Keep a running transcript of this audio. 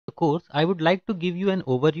course, I would like to give you an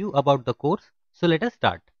overview about the course. So let us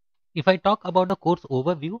start. If I talk about the course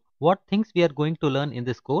overview, what things we are going to learn in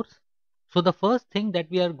this course? So the first thing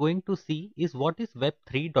that we are going to see is what is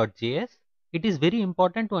Web3.js. It is very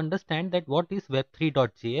important to understand that what is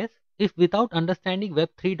Web3.js. If without understanding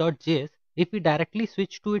Web3.js, if we directly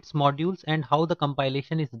switch to its modules and how the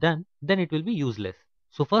compilation is done, then it will be useless.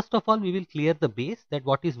 So first of all, we will clear the base that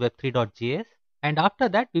what is Web3.js. And after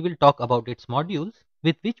that, we will talk about its modules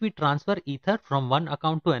with which we transfer Ether from one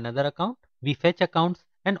account to another account. We fetch accounts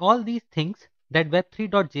and all these things that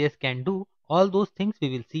Web3.js can do, all those things we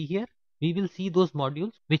will see here. We will see those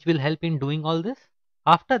modules which will help in doing all this.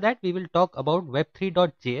 After that, we will talk about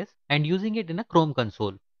Web3.js and using it in a Chrome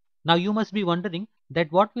console. Now you must be wondering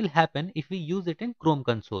that what will happen if we use it in Chrome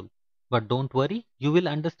console. But don't worry, you will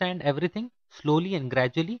understand everything slowly and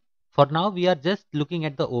gradually. For now, we are just looking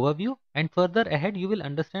at the overview, and further ahead you will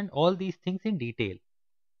understand all these things in detail.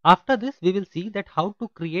 After this, we will see that how to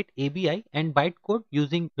create ABI and bytecode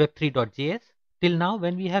using Web3.js. Till now,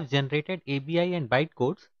 when we have generated ABI and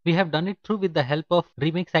bytecodes, we have done it through with the help of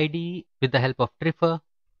Remix IDE, with the help of Truffle.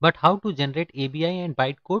 But how to generate ABI and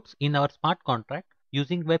bytecodes in our smart contract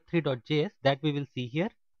using Web3.js, that we will see here.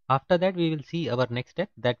 After that, we will see our next step,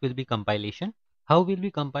 that will be compilation. How will we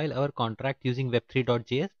compile our contract using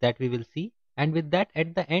Web3.js, that we will see. And with that,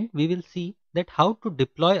 at the end, we will see that how to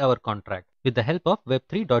deploy our contract with the help of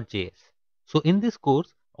Web3.js. So in this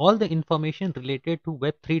course, all the information related to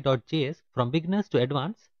Web3.js from beginners to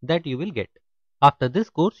advanced that you will get. After this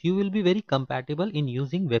course, you will be very compatible in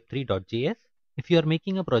using Web3.js. If you are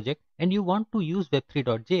making a project and you want to use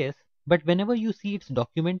Web3.js, but whenever you see its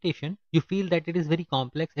documentation, you feel that it is very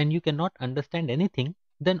complex and you cannot understand anything,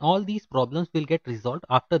 then all these problems will get resolved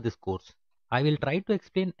after this course. I will try to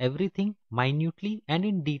explain everything minutely and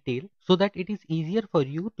in detail so that it is easier for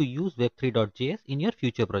you to use Web3.js in your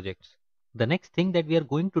future projects. The next thing that we are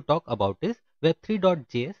going to talk about is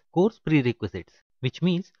Web3.js course prerequisites, which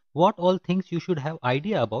means what all things you should have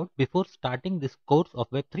idea about before starting this course of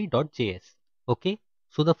Web3.js. Okay,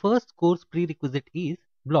 so the first course prerequisite is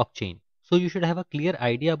blockchain. So you should have a clear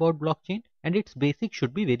idea about blockchain and its basics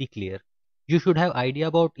should be very clear. You should have idea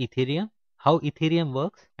about Ethereum, how Ethereum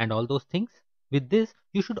works and all those things. With this,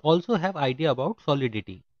 you should also have idea about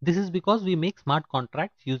Solidity. This is because we make smart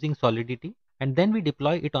contracts using Solidity and then we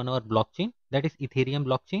deploy it on our blockchain, that is Ethereum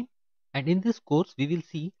blockchain. And in this course, we will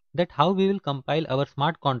see that how we will compile our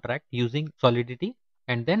smart contract using Solidity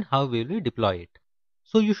and then how we will deploy it.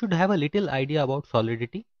 So you should have a little idea about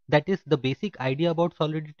Solidity. That is the basic idea about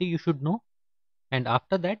Solidity you should know. And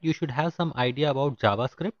after that, you should have some idea about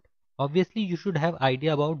JavaScript. Obviously, you should have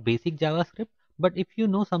idea about basic JavaScript, but if you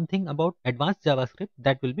know something about advanced JavaScript,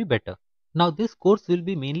 that will be better. Now, this course will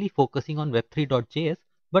be mainly focusing on Web3.js,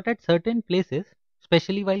 but at certain places,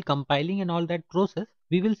 especially while compiling and all that process,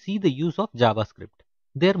 we will see the use of JavaScript.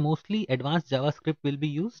 There mostly advanced JavaScript will be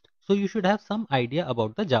used, so you should have some idea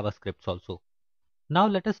about the JavaScripts also. Now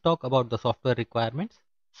let us talk about the software requirements.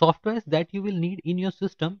 Softwares that you will need in your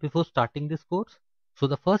system before starting this course. So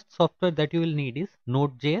the first software that you will need is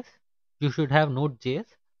Node.js. You should have Node.js.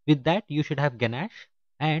 With that you should have Ganache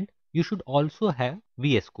and you should also have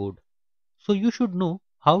VS Code. So you should know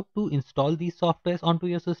how to install these softwares onto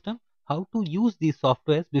your system, how to use these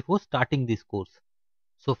softwares before starting this course.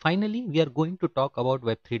 So finally we are going to talk about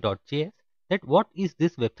Web3.js, that what is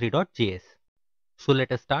this Web3.js. So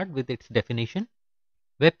let us start with its definition.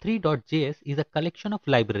 Web3.js is a collection of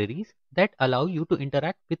libraries that allow you to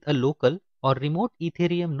interact with a local or remote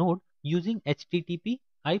Ethereum node using HTTP,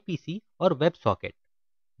 IPC or WebSocket.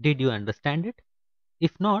 Did you understand it?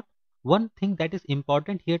 If not, one thing that is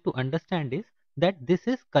important here to understand is that this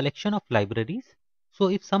is collection of libraries. So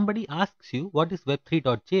if somebody asks you what is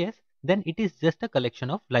Web3.js, then it is just a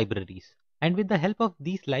collection of libraries. And with the help of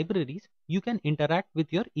these libraries, you can interact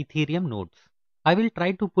with your Ethereum nodes. I will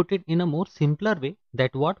try to put it in a more simpler way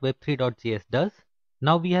that what Web3.js does.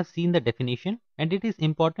 Now we have seen the definition and it is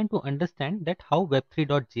important to understand that how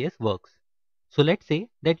Web3.js works. So let's say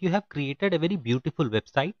that you have created a very beautiful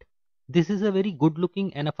website. This is a very good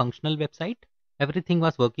looking and a functional website. Everything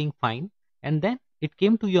was working fine and then it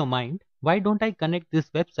came to your mind, why don't I connect this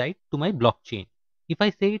website to my blockchain? If I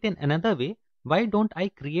say it in another way, why don't I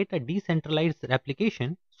create a decentralized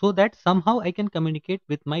application so that somehow I can communicate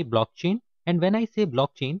with my blockchain? And when I say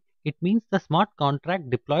blockchain, it means the smart contract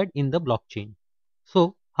deployed in the blockchain.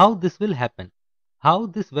 So how this will happen? How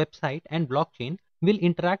this website and blockchain will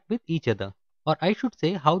interact with each other? Or I should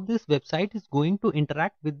say how this website is going to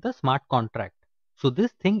interact with the smart contract. So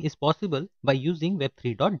this thing is possible by using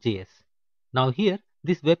Web3.js. Now here,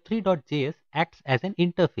 this Web3.js acts as an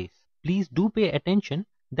interface. Please do pay attention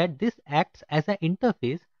that this acts as an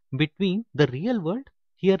interface between the real world,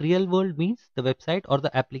 here real world means the website or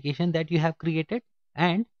the application that you have created,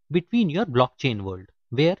 and between your blockchain world,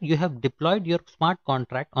 where you have deployed your smart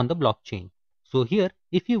contract on the blockchain. So here,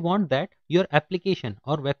 if you want that your application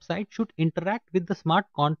or website should interact with the smart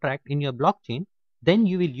contract in your blockchain, then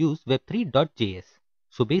you will use Web3.js.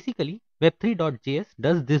 So basically, Web3.js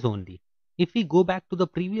does this only. If we go back to the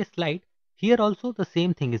previous slide, here also the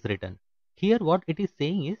same thing is written. Here what it is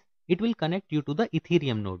saying is, it will connect you to the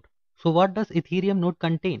Ethereum node. So what does Ethereum node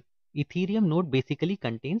contain? Ethereum node basically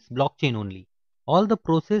contains blockchain only. All the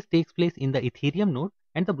process takes place in the Ethereum node,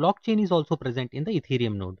 and the blockchain is also present in the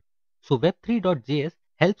Ethereum node. So Web3.js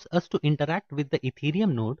helps us to interact with the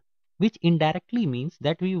Ethereum node, which indirectly means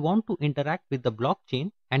that we want to interact with the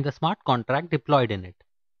blockchain and the smart contract deployed in it.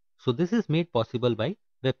 So this is made possible by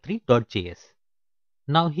Web3.js.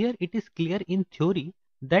 Now here it is clear in theory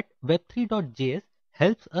that Web3.js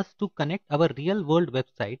helps us to connect our real world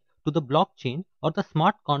website to the blockchain or the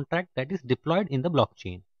smart contract that is deployed in the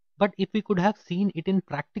blockchain. But if we could have seen it in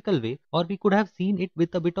practical way, or we could have seen it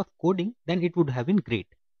with a bit of coding, then it would have been great.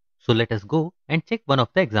 So let us go and check one of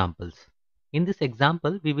the examples. In this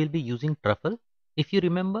example, we will be using Truffle. If you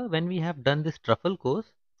remember when we have done this Truffle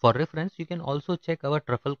course, for reference, you can also check our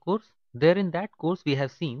Truffle course. There in that course, we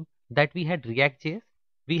have seen that we had React.js.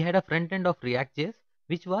 We had a front end of React.js,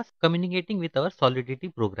 which was communicating with our Solidity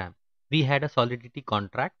program. We had a Solidity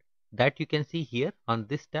contract that you can see here on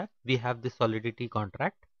this tab. We have this Solidity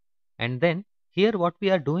contract. And then here what we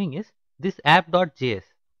are doing is this app.js.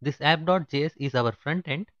 This app.js is our front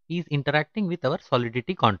end, is interacting with our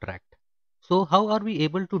Solidity contract. So how are we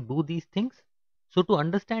able to do these things? So to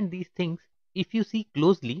understand these things, if you see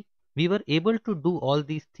closely, we were able to do all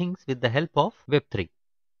these things with the help of Web3.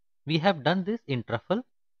 We have done this in Truffle,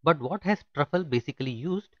 but what has Truffle basically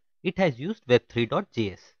used? It has used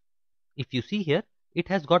Web3.js. If you see here, it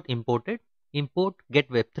has got imported, import get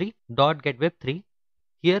web3 dot get web3.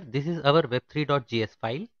 Here this is our web3.js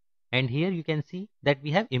file, and here you can see that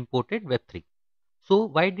we have imported web3. So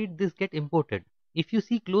why did this get imported? If you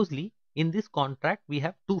see closely, in this contract we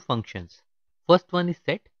have two functions. First one is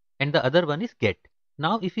set and the other one is get.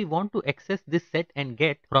 Now if we want to access this set and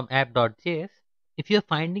get from app.js, if you are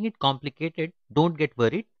finding it complicated, don't get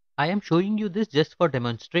worried. I am showing you this just for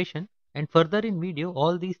demonstration, and further in video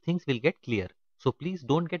all these things will get clear. So please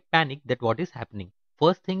don't get panicked that what is happening.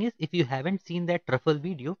 First thing is, if you haven't seen that Truffle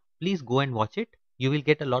video, please go and watch it. You will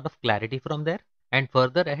get a lot of clarity from there. And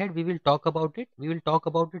further ahead we will talk about it. We will talk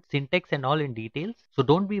about its syntax and all in details. So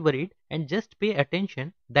don't be worried and just pay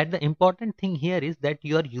attention that the important thing here is that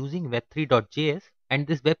you are using web3.js, and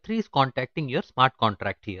this web3 is contacting your smart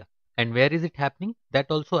contract here. And where is it happening? That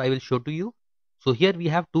also I will show to you. So here we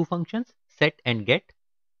have two functions, set and get.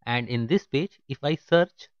 And in this page, if I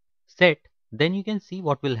search set, then you can see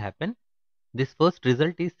what will happen. This first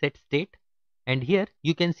result is set state. And here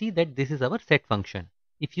you can see that this is our set function.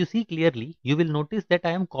 If you see clearly, you will notice that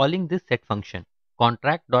I am calling this set function.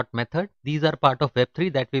 Contract.method, these are part of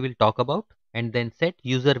Web3 that we will talk about. And then set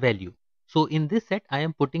user value. So in this set, I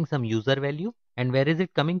am putting some user value. And where is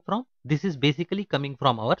it coming from? This is basically coming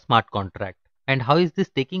from our smart contract. And how is this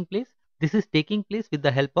taking place? This is taking place with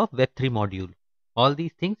the help of Web3 module. All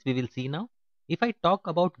these things we will see now. If I talk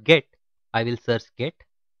about get, I will search get.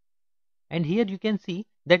 And here you can see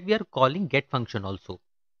that we are calling get function also.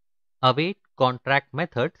 Await contract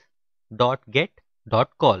methods dot get dot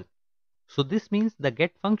call. So this means the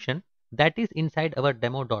get function that is inside our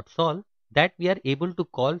demo.sol that we are able to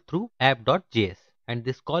call through app.js. And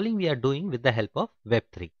this calling we are doing with the help of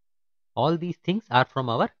Web3. All these things are from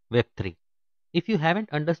our Web3. If you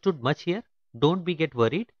haven't understood much here, don't be get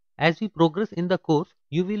worried. As we progress in the course,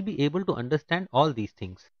 you will be able to understand all these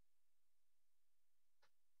things.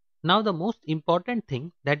 Now the most important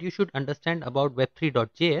thing that you should understand about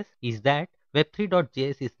Web3.js is that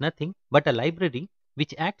Web3.js is nothing but a library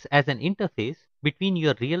which acts as an interface between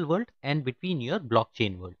your real world and between your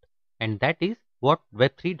blockchain world. And that is what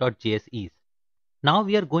Web3.js is. Now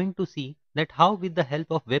we are going to see that how with the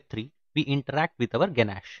help of Web3 we interact with our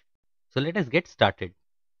Ganache. So let us get started.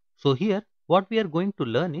 So here what we are going to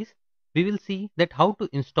learn is, we will see that how to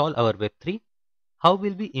install our Web3, how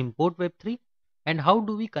will we import Web3, and how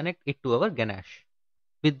do we connect it to our Ganache.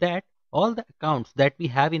 With that, all the accounts that we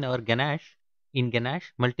have in our Ganache, in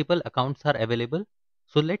Ganache multiple accounts are available.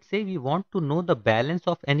 So let's say we want to know the balance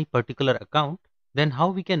of any particular account, then how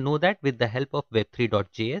we can know that with the help of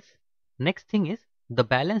Web3.js. Next thing is the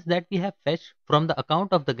balance that we have fetched from the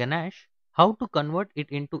account of the Ganache, how to convert it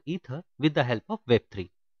into Ether with the help of Web3.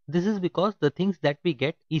 This is because the things that we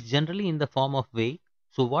get is generally in the form of Wei.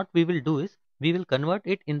 So what we will do is, we will convert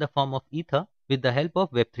it in the form of Ether with the help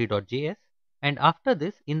of Web3.js. And after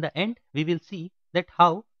this, in the end, we will see that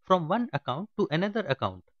how from one account to another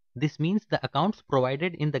account. This means the accounts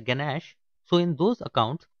provided in the Ganache. So in those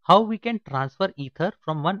accounts, how we can transfer Ether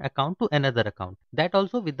from one account to another account. That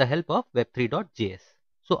also with the help of Web3.js.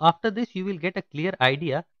 So after this, you will get a clear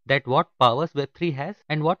idea that what powers Web3 has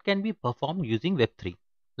and what can be performed using Web3.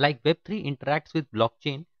 Like Web3 interacts with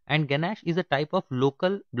blockchain and Ganache is a type of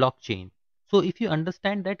local blockchain. So if you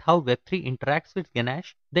understand that how Web3 interacts with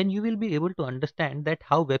Ganache, then you will be able to understand that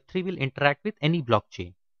how Web3 will interact with any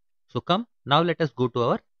blockchain. So come, now let us go to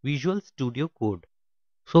our Visual Studio Code.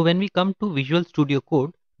 So when we come to Visual Studio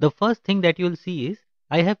Code, the first thing that you will see is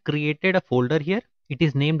I have created a folder here. It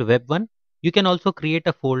is named Web1. You can also create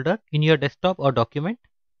a folder in your desktop or document.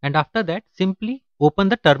 And after that, simply open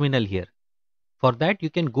the terminal here. For that, you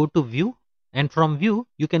can go to View, and from View,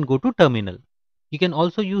 you can go to Terminal. You can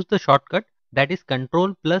also use the shortcut that is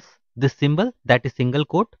Control plus this symbol, that is single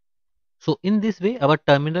quote. So in this way, our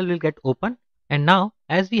terminal will get open. And now,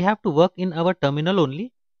 as we have to work in our terminal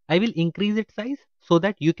only, I will increase its size so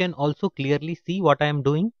that you can also clearly see what I am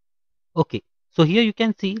doing. Okay, so here you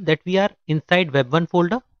can see that we are inside Web1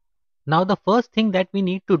 folder. Now the first thing that we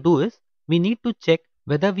need to do is we need to check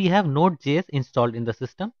whether we have Node.js installed in the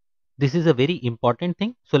system. This is a very important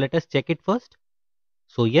thing. So let us check it first.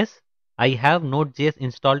 So yes, I have Node.js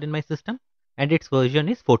installed in my system and its version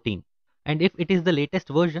is 14. And if it is the latest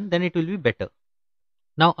version, then it will be better.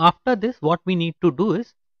 Now after this, what we need to do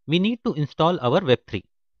is we need to install our Web3.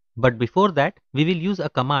 But before that, we will use a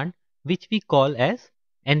command which we call as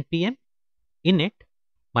npm init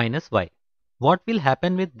 -y. What will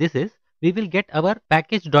happen with this is we will get our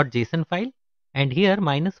package.json file, and here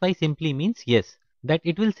 -y simply means yes, that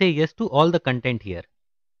it will say yes to all the content here.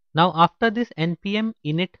 Now after this npm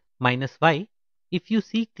init -y, if you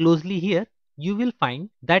see closely here, you will find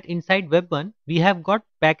that inside Web1 we have got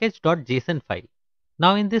package.json file.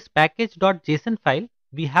 Now in this package.json file,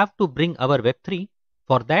 we have to bring our Web3.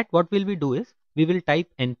 For that, what will we do is we will type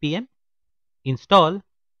npm install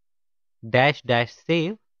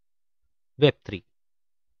 --save Web3.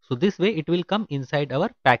 So this way it will come inside our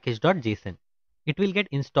package.json. It will get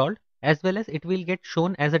installed as well as it will get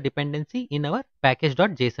shown as a dependency in our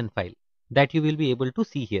package.json file that you will be able to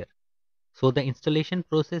see here. So the installation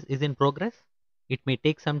process is in progress. It may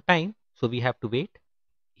take some time, so we have to wait.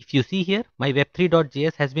 If you see here, my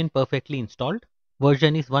web3.js has been perfectly installed.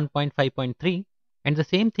 Version is 1.5.3 and the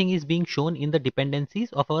same thing is being shown in the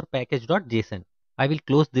dependencies of our package.json. I will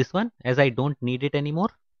close this one as I don't need it anymore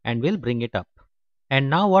and will bring it up. And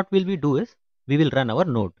now what will we do is we will run our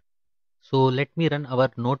node. So let me run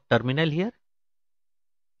our node terminal here.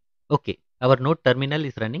 Okay, our node terminal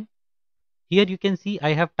is running. Here you can see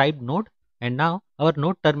I have typed node and now our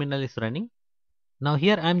node terminal is running. Now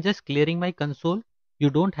here I am just clearing my console.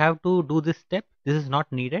 You don't have to do this step. This is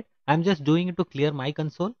not needed. I am just doing it to clear my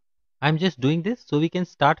console. I am just doing this so we can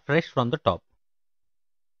start fresh from the top.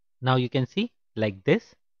 Now you can see like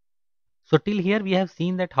this. So till here we have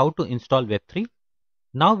seen that how to install Web3.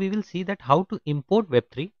 Now we will see that how to import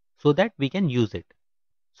Web3 so that we can use it.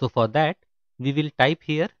 So for that we will type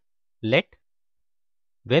here let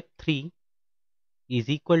Web3 is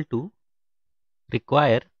equal to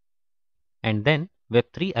require and then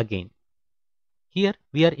Web3 again. Here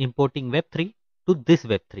we are importing Web3 to this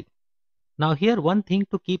Web3. Now here one thing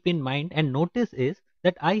to keep in mind and notice is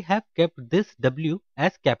that I have kept this W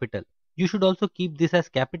as capital. You should also keep this as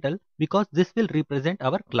capital because this will represent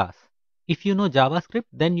our class. If you know JavaScript,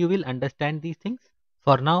 then you will understand these things.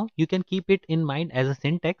 For now, you can keep it in mind as a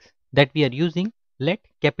syntax that we are using let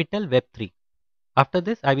capital Web3. After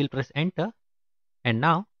this, I will press enter and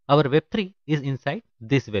now our Web3 is inside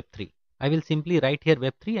this Web3. I will simply write here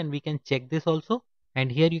Web3 and we can check this also.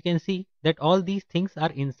 And here you can see that all these things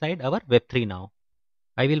are inside our Web3 now.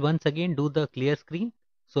 I will once again do the clear screen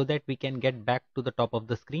so that we can get back to the top of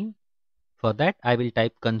the screen. For that, I will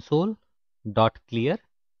type console.clear.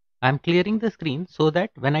 I am clearing the screen so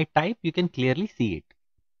that when I type, you can clearly see it.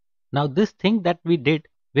 Now this thing that we did,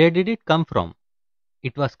 where did it come from?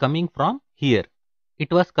 It was coming from here.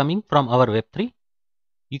 It was coming from our Web3.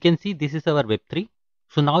 You can see this is our Web3.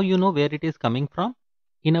 So now you know where it is coming from.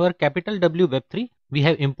 In our capital W Web3, we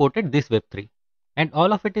have imported this Web3. And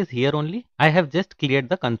all of it is here only. I have just cleared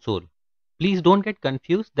the console. Please don't get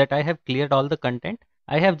confused that I have cleared all the content.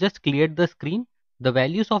 I have just cleared the screen. The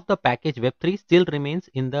values of the package Web3 still remains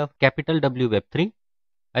in the capital W Web3.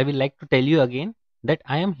 I will like to tell you again that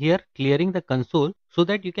I am here clearing the console so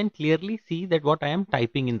that you can clearly see that what I am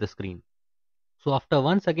typing in the screen. So after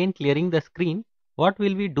once again clearing the screen, what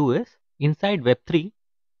will we do is inside Web3,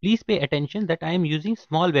 Please pay attention that I am using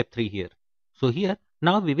small web3 here. So here,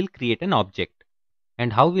 now we will create an object.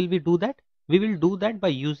 And how will we do that? We will do that by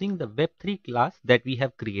using the web3 class that we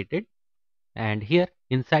have created. And here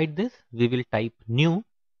inside this, we will type new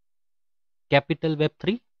capital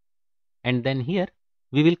web3. And then here,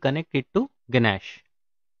 we will connect it to Ganesh.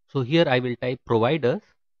 So here I will type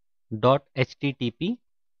providers.http.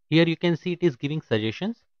 Here you can see it is giving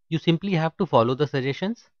suggestions. You simply have to follow the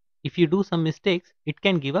suggestions. If you do some mistakes, it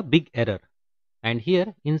can give a big error. And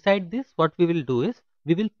here inside this, what we will do is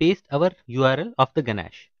we will paste our URL of the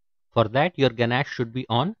Ganesh. For that, your Ganesh should be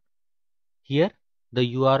on. Here,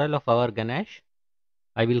 the URL of our Ganesh.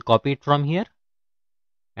 I will copy it from here.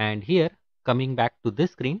 And here, coming back to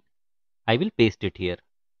this screen, I will paste it here.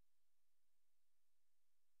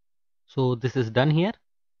 So this is done here.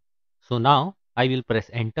 So now I will press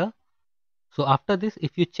enter. So after this,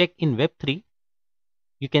 if you check in Web3,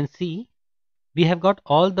 you can see we have got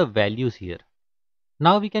all the values here.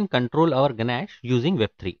 Now we can control our Ganesh using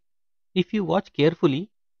Web3. If you watch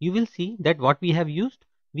carefully, you will see that what we have used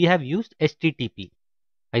HTTP.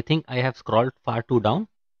 I think I have scrolled far too down.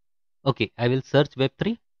 Okay, I will search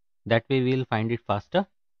Web3. That way we will find it faster.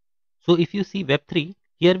 So if you see Web3,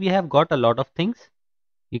 here we have got a lot of things.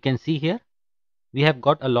 You can see here, we have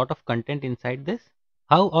got a lot of content inside this.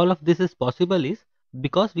 How all of this is possible is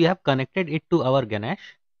because we have connected it to our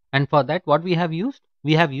Ganesh. And for that, what we have used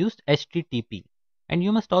HTTP. And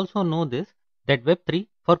you must also know this, that Web3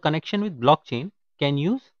 for connection with blockchain can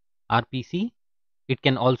use RPC. It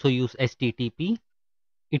can also use HTTP.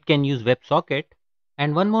 It can use WebSocket.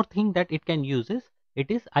 And one more thing that it can use is, it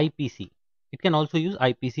is IPC. It can also use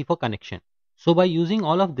IPC for connection. So by using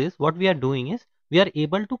all of this, what we are doing is, we are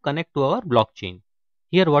able to connect to our blockchain.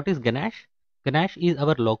 Here, what is Ganesh? Ganesh is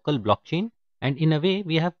our local blockchain. And in a way,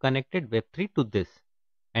 we have connected Web3 to this.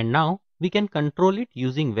 And now we can control it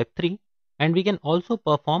using Web3, and we can also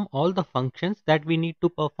perform all the functions that we need to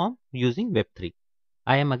perform using Web3.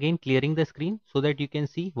 I am again clearing the screen so that you can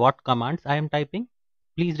see what commands I am typing.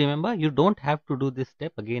 Please remember, you don't have to do this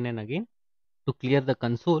step again and again. To clear the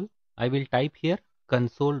console, I will type here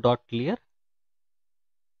console.clear,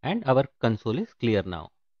 and our console is clear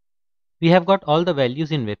now. We have got all the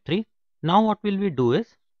values in Web3. Now what will we do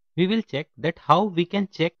is, we will check that how we can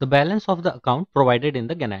check the balance of the account provided in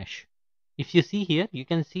the Ganesh. If you see here, you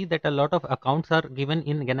can see that a lot of accounts are given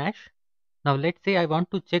in Ganesh. Now let's say I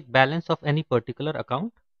want to check balance of any particular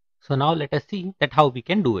account. So now let us see that how we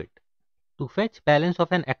can do it. To fetch balance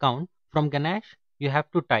of an account from Ganesh, you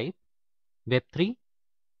have to type web3.eth.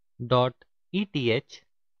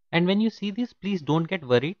 And when you see this, please don't get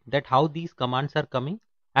worried that how these commands are coming.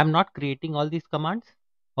 I am not creating all these commands.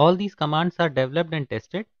 All these commands are developed and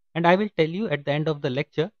tested, and I will tell you at the end of the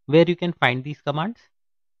lecture where you can find these commands.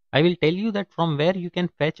 I will tell you that from where you can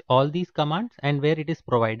fetch all these commands and where it is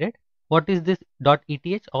provided. What is this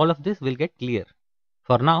 .eth? All of this will get clear.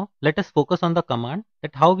 For now, let us focus on the command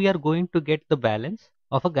that how we are going to get the balance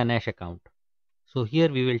of a Ganesh account. So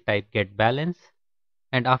here we will type get balance,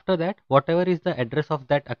 and after that, whatever is the address of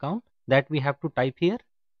that account, that we have to type here.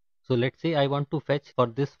 So let's say I want to fetch for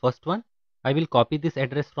this first one. I will copy this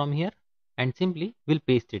address from here and simply will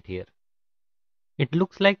paste it here. It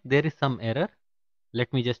looks like there is some error.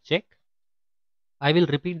 Let me just check. I will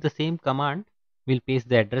repeat the same command. We'll paste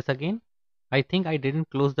the address again. I think I didn't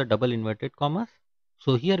close the double inverted commas.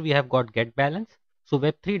 So here we have got get balance. So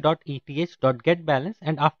web3.eth.getBalance,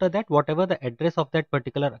 and after that, whatever the address of that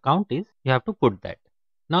particular account is, you have to put that.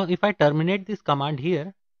 Now if I terminate this command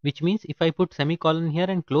here, which means if I put semicolon here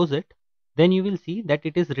and close it, then you will see that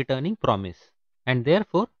it is returning promise. And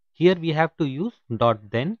therefore here we have to use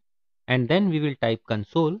 .then, and then we will type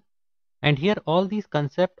console. And here all these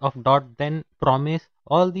concept of .then, promise,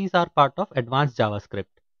 all these are part of advanced JavaScript.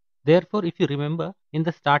 Therefore, if you remember, in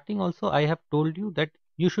the starting also I have told you that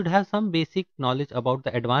you should have some basic knowledge about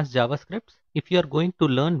the advanced JavaScripts if you are going to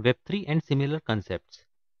learn Web3 and similar concepts.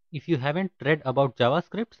 If you haven't read about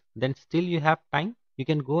JavaScripts, then still you have time. You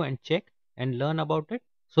can go and check and learn about it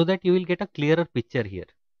so that you will get a clearer picture here.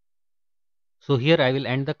 So here I will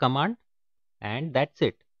end the command, and that's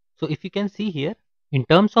it. So if you can see here, in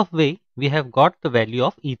terms of weight, we have got the value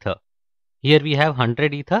of ether. Here we have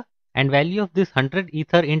 100 ether, and value of this 100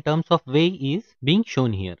 ether in terms of weight is being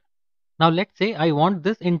shown here. Now let's say I want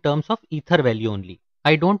this in terms of ether value only.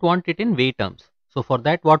 I don't want it in weight terms. So for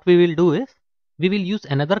that, what we will do is, we will use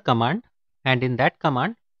another command, and in that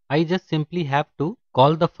command, I just simply have to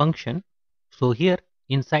call the function. So here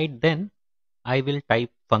inside then, I will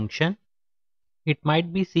type function. It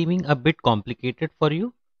might be seeming a bit complicated for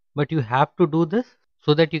you, but you have to do this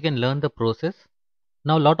so that you can learn the process.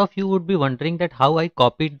 Now a lot of you would be wondering that how I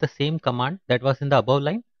copied the same command that was in the above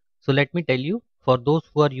line. So let me tell you, for those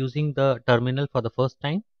who are using the terminal for the first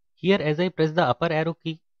time, here as I press the upper arrow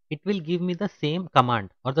key, it will give me the same command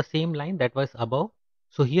or the same line that was above.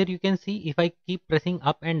 So here you can see if I keep pressing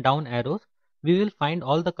up and down arrows, we will find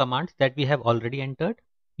all the commands that we have already entered.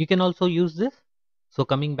 You can also use this. So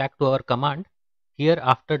coming back to our command, here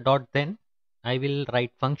after dot then I will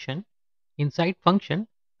write function. Inside function,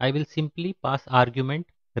 I will simply pass argument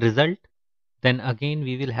result, then again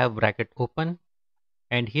we will have bracket open,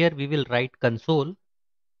 and here we will write console.log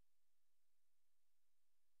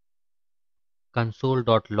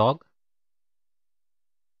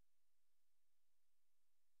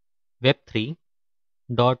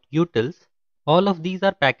web3.utils. All of these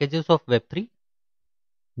are packages of web3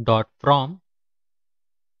 dot from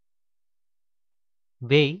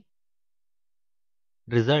way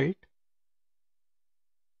result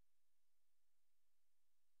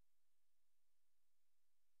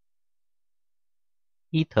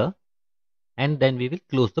ether, and then we will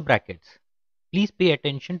close the brackets. Please pay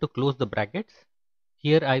attention to close the brackets.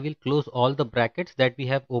 Here I will close all the brackets that we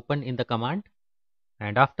have opened in the command,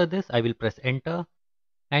 and after this I will press enter.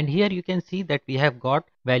 And here you can see that we have got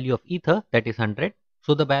value of ether, that is 100.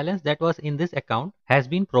 So the balance that was in this account has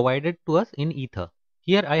been provided to us in ether.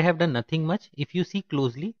 Here I have done nothing much. If you see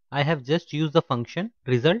closely, I have just used the function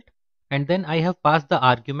result, and then I have passed the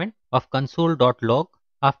argument of console.log.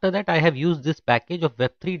 After that I have used this package of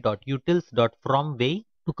web3.utils.fromWay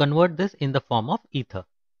to convert this in the form of ether.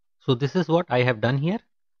 So this is what I have done here.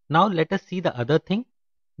 Now let us see the other thing.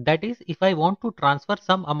 That is, if I want to transfer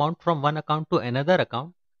some amount from one account to another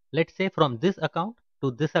account, let's say from this account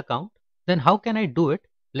to this account, then how can I do it?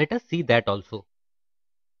 Let us see that also.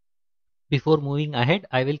 Before moving ahead,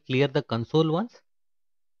 I will clear the console once.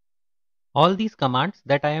 All these commands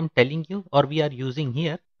that I am telling you or we are using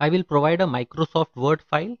here, I will provide a Microsoft Word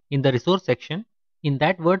file in the resource section. In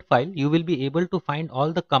that Word file, you will be able to find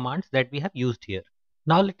all the commands that we have used here.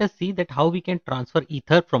 Now let us see that how we can transfer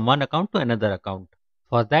ether from one account to another account.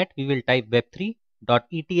 For that, we will type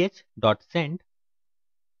web3.eth.send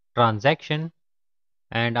transaction,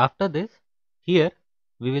 and after this, here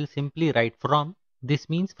we will simply write from. This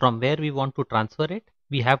means from where we want to transfer it.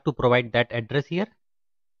 We have to provide that address here.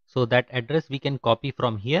 So that address we can copy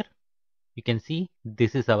from here. You can see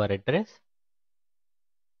this is our address,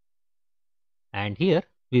 and here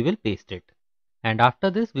we will paste it. And after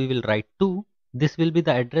this, we will write to. This will be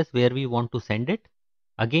the address where we want to send it.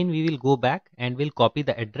 Again, we will go back and we'll copy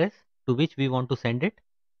the address to which we want to send it.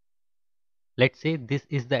 Let's say this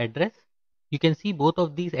is the address. You can see both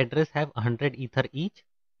of these addresses have 100 ether each.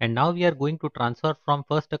 And now we are going to transfer from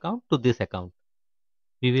first account to this account.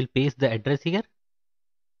 We will paste the address here.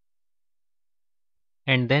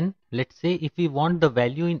 And then let's say if we want the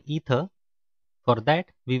value in ether, for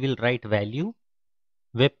that we will write value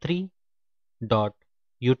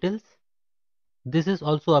web3.utils. This is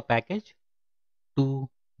also a package to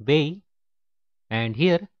weigh, and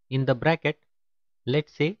here in the bracket,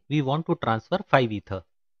 let's say we want to transfer 5 ether.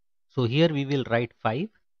 So here we will write 5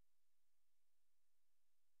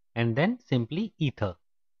 and then simply ether.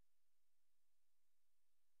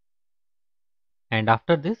 And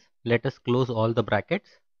after this, let us close all the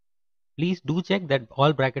brackets. Please do check that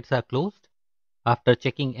all brackets are closed. After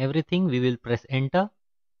checking everything, we will press enter.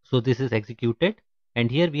 So this is executed,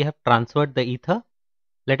 and here we have transferred the ether.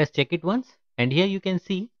 Let us check it once, and here you can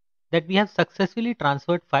see that we have successfully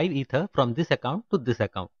transferred 5 ether from this account to this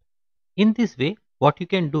account. In this way, what you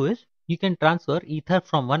can do is you can transfer ether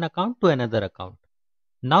from one account to another account.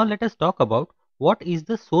 Now let us talk about what is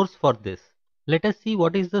the source for this. Let us see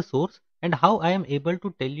what is the source and how I am able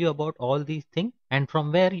to tell you about all these things, and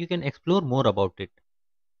from where you can explore more about it.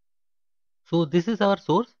 So this is our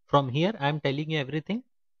source. From here I am telling you everything.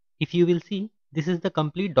 If you will see, this is the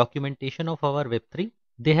complete documentation of our Web3.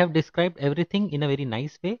 They have described everything in a very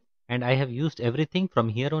nice way, and I have used everything from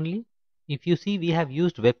here only. If you see, we have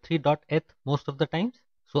used web3.eth most of the times.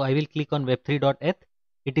 So I will click on web3.eth.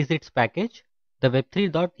 It is its package. The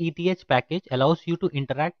web3.eth package allows you to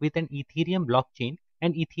interact with an Ethereum blockchain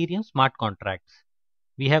and Ethereum smart contracts.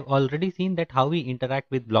 We have already seen that how we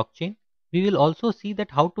interact with blockchain. We will also see that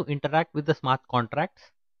how to interact with the smart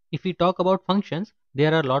contracts. If we talk about functions,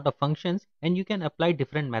 there are a lot of functions and you can apply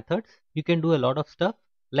different methods. You can do a lot of stuff.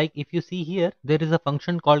 Like if you see here, there is a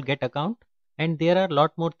function called get account, and there are a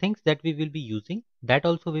lot more things that we will be using. That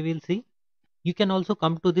also we will see. You can also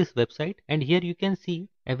come to this website, and here you can see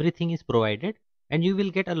everything is provided, and you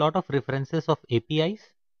will get a lot of references of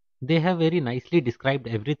APIs. They have very nicely described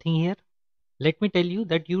everything here. Let me tell you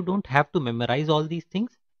that you don't have to memorize all these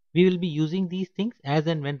things. We will be using these things as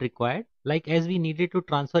and when required, like as we needed to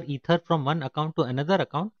transfer ether from one account to another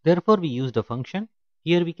account, therefore we used a function.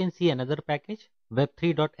 Here we can see another package,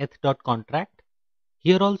 web3.eth.contract.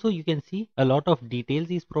 Here also you can see a lot of details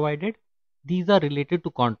is provided. These are related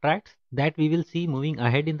to contracts that we will see moving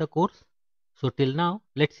ahead in the course. So till now,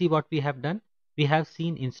 let's see what we have done. We have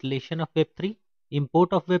seen installation of Web3,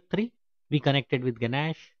 import of Web3, we connected with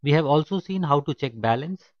Ganache. We have also seen how to check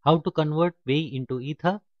balance, how to convert Wei into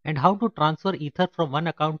Ether, and how to transfer Ether from one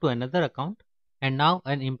account to another account. And now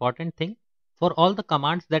an important thing, for all the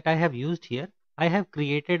commands that I have used here, I have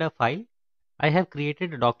created a file. I have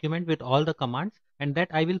created a document with all the commands and that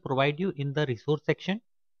I will provide you in the resource section.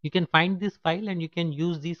 You can find this file and you can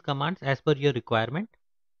use these commands as per your requirement.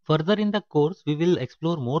 Further in the course, we will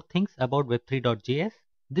explore more things about Web3.js.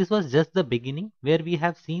 This was just the beginning where we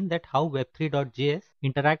have seen that how Web3.js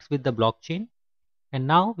interacts with the blockchain. And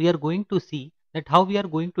now we are going to see that how we are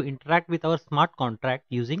going to interact with our smart contract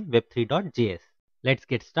using Web3.js. Let's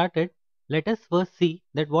get started. Let us first see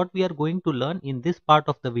that what we are going to learn in this part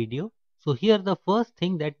of the video. So here the first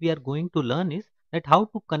thing that we are going to learn is that how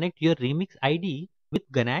to connect your Remix IDE with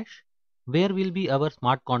Ganache, where will be our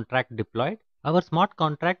smart contract deployed. Our smart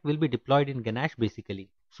contract will be deployed in Ganache basically.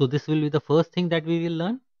 So this will be the first thing that we will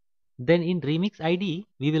learn. Then in Remix IDE,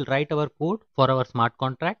 we will write our code for our smart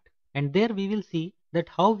contract, and there we will see that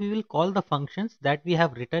how we will call the functions that we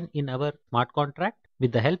have written in our smart contract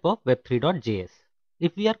with the help of web3.js.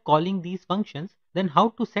 If we are calling these functions, then how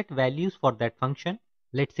to set values for that function.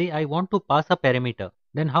 Let's say I want to pass a parameter,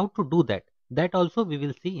 then how to do that. That also we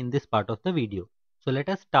will see in this part of the video. So let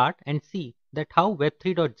us start and see that how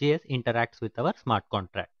web3.js interacts with our smart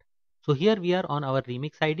contract. So here we are on our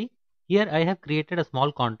Remix ID. Here I have created a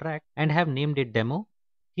small contract and have named it demo.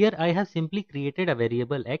 Here I have simply created a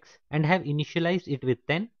variable x and have initialized it with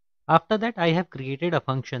 10. After that I have created a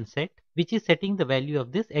function set which is setting the value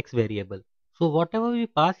of this x variable. So whatever we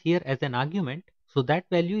pass here as an argument, so that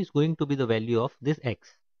value is going to be the value of this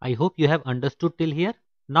x. I hope you have understood till here.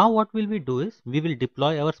 Now what will we do is we will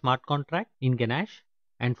deploy our smart contract in Ganache,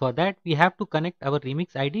 and for that we have to connect our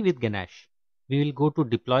Remix ID with Ganache. We will go to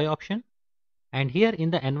deploy option, and here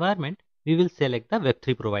in the environment we will select the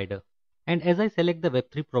Web3 provider. And as I select the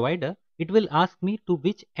Web3 provider, it will ask me to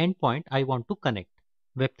which endpoint I want to connect.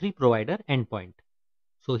 Web3 provider endpoint.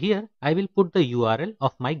 So here I will put the URL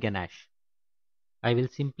of my Ganache. I will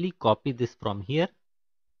simply copy this from here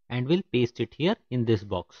and will paste it here in this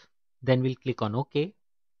box. Then we'll click on OK.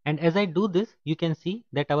 And as I do this, you can see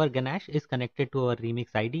that our Ganache is connected to our Remix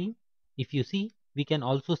IDE. If you see, we can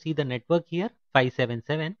also see the network here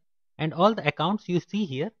 577, and all the accounts you see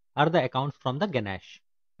here are the accounts from the Ganache.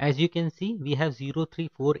 As you can see, we have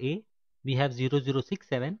 034A, we have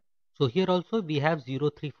 0067. So here also we have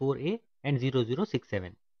 034A and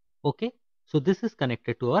 0067. Okay, so this is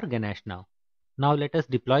connected to our Ganache now. Now let us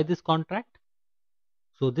deploy this contract.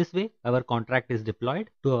 So this way our contract is deployed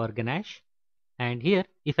to our Ganache. And here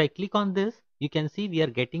if I click on this, you can see we are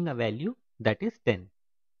getting a value that is 10.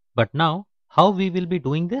 But now how we will be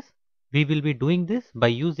doing this? We will be doing this by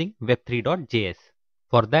using web3.js.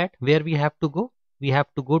 For that, where we have to go? We have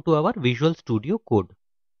to go to our Visual Studio Code.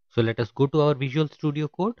 So let us go to our Visual Studio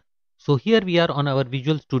Code. So here we are on our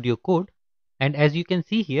Visual Studio Code, and as you can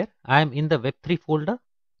see here, I am in the Web3 folder.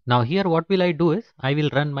 Now here what will I do is I will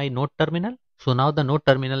run my node terminal. So now the node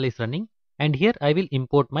terminal is running, and here I will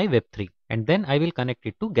import my Web3 and then I will connect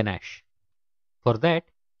it to Ganache. For that,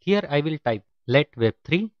 here I will type let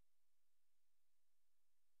web3.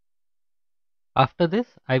 After this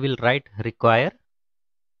I will write require,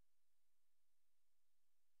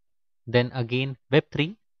 then again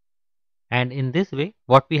web3, and in this way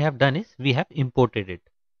what we have done is we have imported it.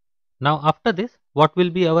 Now after this, what will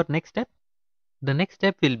be our next step? The next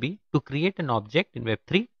step will be to create an object in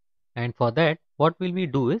Web3, and for that what will we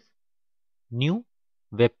do is new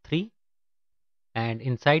Web3, and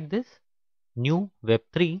inside this new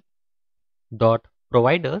Web3 dot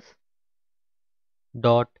providers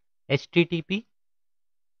dot http,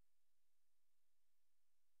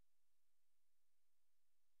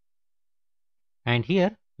 and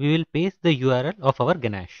here we will paste the URL of our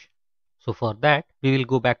Ganache. So for that we will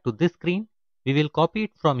go back to this screen, we will copy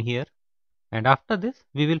it from here, and after this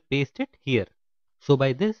we will paste it here. So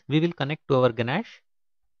by this we will connect to our Ganache,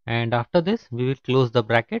 and after this we will close the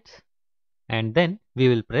brackets and then we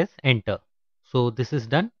will press enter. So this is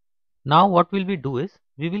done. Now what will we do is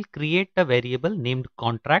we will create a variable named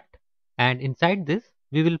contract, and inside this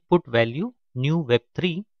we will put value new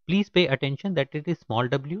web3. Please pay attention that it is small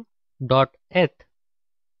w dot eth.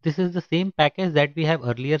 This is the same package that we have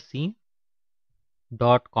earlier seen,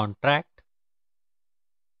 dot contract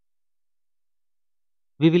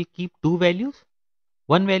we will keep two values.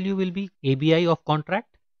 One value will be ABI of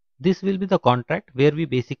contract. This will be the contract where we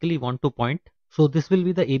basically want to point. So this will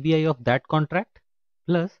be the ABI of that contract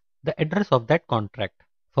plus the address of that contract.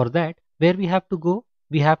 For that, where we have to go?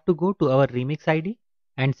 We have to go to our remix ID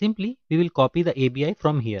and simply we will copy the ABI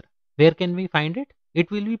from here. Where can we find it?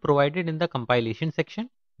 It will be provided in the compilation section.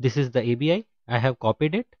 This is the ABI. I have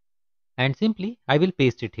copied it and simply I will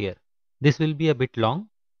paste it here. This will be a bit long.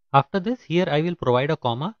 After this, here I will provide a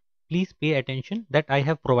comma. Please pay attention that I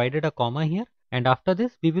have provided a comma here, and after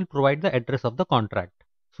this we will provide the address of the contract.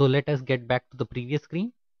 So let us get back to the previous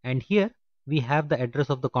screen, and here we have the address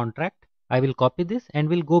of the contract. I will copy this and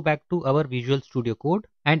we'll go back to our Visual Studio Code,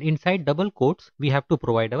 and inside double quotes we have to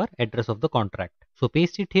provide our address of the contract. So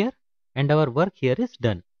paste it here and our work here is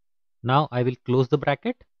done. Now I will close the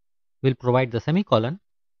bracket, will provide the semicolon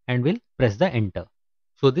and will press the enter.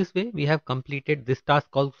 So this way we have completed this task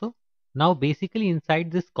also. Now basically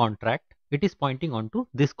inside this contract, it is pointing onto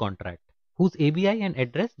this contract whose ABI and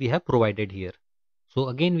address we have provided here. So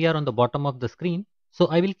again we are on the bottom of the screen. So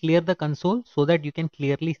I will clear the console so that you can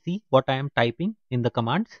clearly see what I am typing in the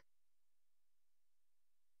commands.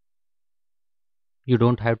 You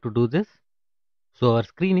don't have to do this. So our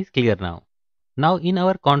screen is clear now. Now in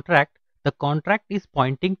our contract, the contract is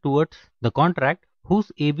pointing towards the contract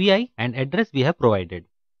whose ABI and address we have provided.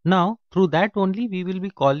 Now through that only we will be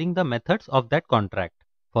calling the methods of that contract.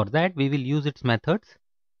 For that we will use its methods.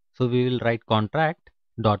 So we will write contract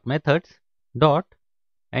dot methods dot,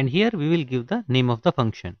 and here we will give the name of the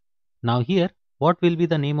function. Now here what will be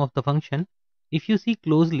the name of the function? If you see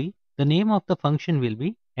closely, the name of the function will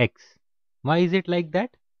be x. Why is it like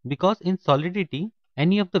that? Because in Solidity,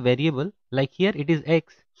 any of the variable, like here it is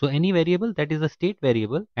x, so any variable that is a state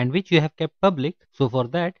variable and which you have kept public, so for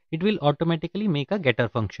that it will automatically make a getter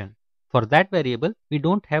function. For that variable we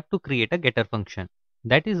don't have to create a getter function.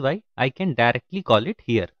 That is why I can directly call it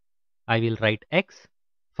here. I will write x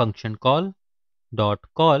function call dot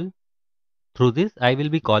call. Through this I will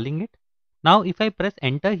be calling it. Now if I press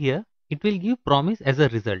enter here, it will give promise as a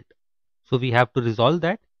result. So we have to resolve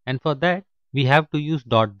that, and for that we have to use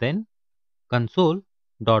dot then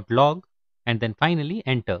console.log and then finally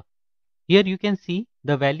enter. Here you can see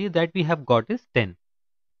the value that we have got is 10.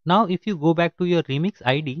 Now if you go back to your remix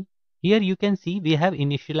ID, here you can see we have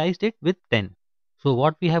initialized it with 10. So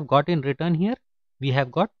what we have got in return here? We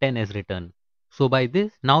have got 10 as return. So by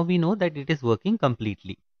this now we know that it is working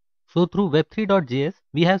completely. So through Web3.js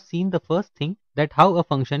we have seen the first thing, that how a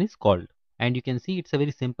function is called, and you can see it's a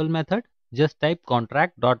very simple method. Just type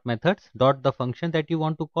contract.methods dot the function that you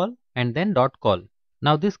want to call and then dot call.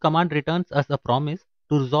 Now this command returns us a promise.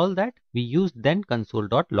 To resolve that we use then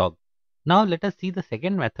console.log. Now let us see the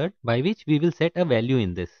second method by which we will set a value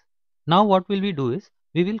in this. Now what will we do is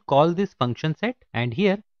we will call this function set, and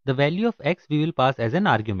here the value of x we will pass as an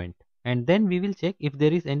argument, and then we will check if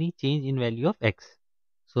there is any change in value of x.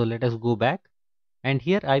 So let us go back, and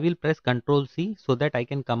here I will press Ctrl C so that I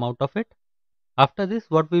can come out of it. After this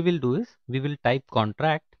what we will do is we will type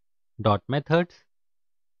contract dot methods.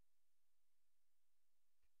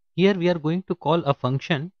 Here we are going to call a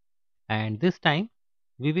function, and this time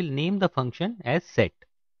we will name the function as set,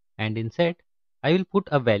 and in set I will put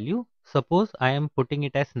a value. Suppose I am putting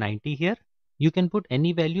it as 90 here. You can put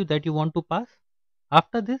any value that you want to pass.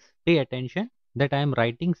 After this pay attention that I am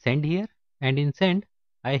writing send here, and in send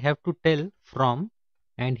I have to tell from,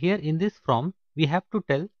 and here in this from we have to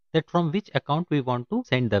tell that from which account we want to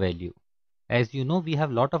send the value. As you know, we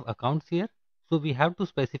have lot of accounts here, so we have to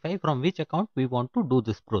specify from which account we want to do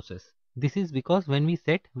this process. This is because when we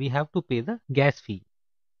set we have to pay the gas fee.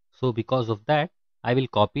 So because of that I will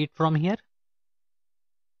copy it from here.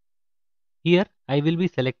 Here I will be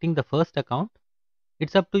selecting the first account.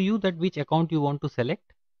 It's up to you that which account you want to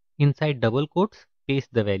select. Inside double quotes paste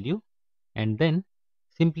the value and then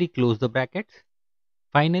simply close the brackets.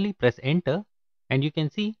 Finally press enter, and you can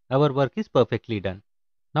see our work is perfectly done.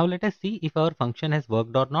 Now let us see if our function has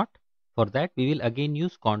worked or not. For that we will again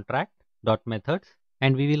use contract.methods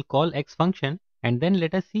and we will call x function, and then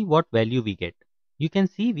let us see what value we get. You can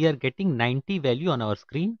see we are getting 90 value on our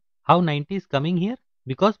screen. How 90 is coming here?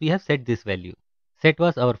 Because we have set this value. Set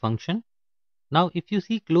was our function. Now if you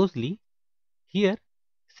see closely, here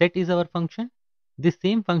set is our function. This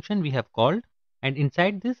same function we have called, and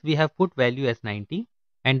inside this we have put value as 90,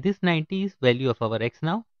 and this 90 is value of our x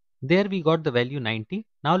now. There we got the value 90.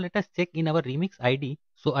 Now let us check in our remix ID.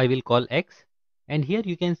 So I will call x, and here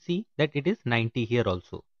you can see that it is 90 here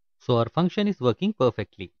also. So our function is working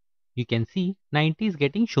perfectly. You can see 90 is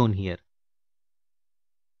getting shown here.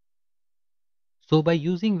 So by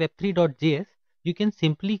using Web3.js you can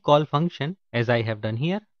simply call function as I have done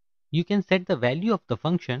here. You can set the value of the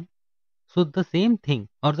function. So the same thing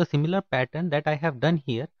or the similar pattern that I have done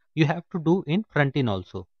here, you have to do in frontend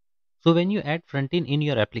also. So when you add frontend in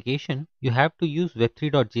your application, you have to use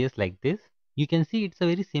Web3.js like this. You can see it's a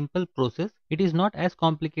very simple process. It is not as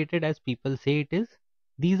complicated as people say it is.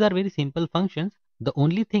 These are very simple functions. The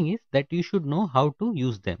only thing is that you should know how to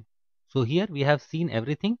use them. So here we have seen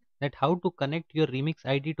everything, that how to connect your remix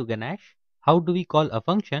ID to Ganache, how do we call a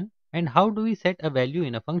function, and how do we set a value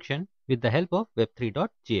in a function with the help of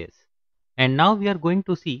Web3.js. And now we are going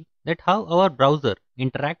to see that how our browser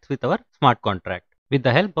interacts with our smart contract with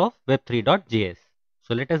the help of Web3.js.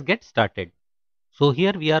 So let us get started. So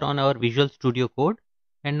here we are on our Visual Studio Code,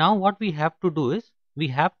 and now what we have to do is we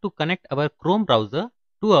have to connect our Chrome browser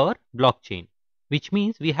to our blockchain, which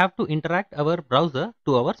means we have to interact our browser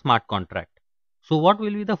to our smart contract. So what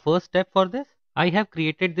will be the first step for this? I have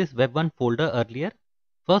created this Web1 folder earlier.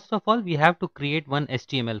 First of all, we have to create one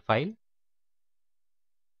HTML file.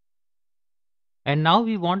 And now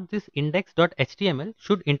we want this index.html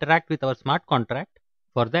should interact with our smart contract.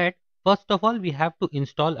 For that, first of all, we have to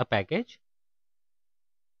install a package.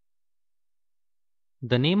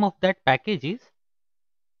 The name of that package is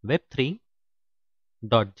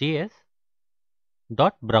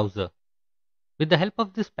Web3.js.browser. With the help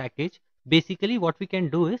of this package, basically what we can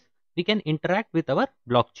do is we can interact with our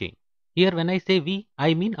blockchain. Here when I say we,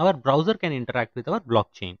 I mean our browser can interact with our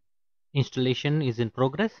blockchain. Installation is in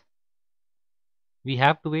progress. We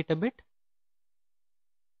have to wait a bit.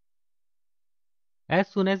 As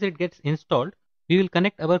soon as it gets installed, we will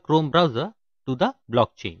connect our Chrome browser to the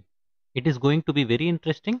blockchain. It is going to be very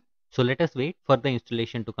interesting. So let us wait for the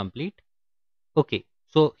installation to complete. Okay,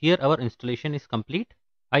 so here our installation is complete.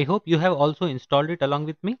 I hope you have also installed it along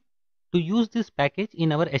with me. To use this package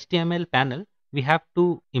in our HTML panel, we have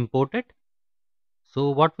to import it. So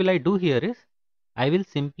what will I do here is, I will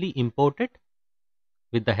simply import it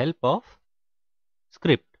with the help of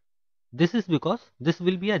script. This is because this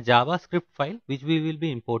will be a JavaScript file which we will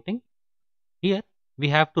be importing. Here we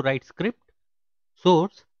have to write script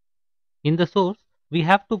source. In the source, we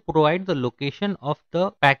have to provide the location of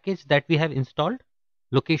the package that we have installed,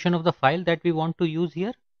 location of the file that we want to use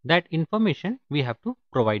here. That information we have to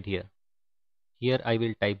provide here. Here I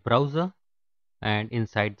will type browser, and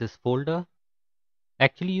inside this folder,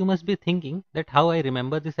 actually you must be thinking that how I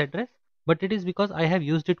remember this address, but it is because I have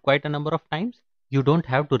used it quite a number of times. You don't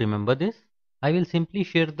have to remember this. I will simply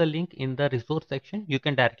share the link in the resource section. You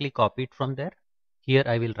can directly copy it from there. Here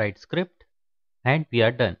I will write script, and we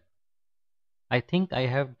are done. I think I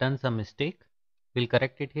have done some mistake. We'll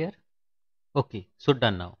correct it here. Okay, so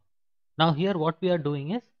done now. Now here what we are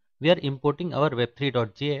doing is we are importing our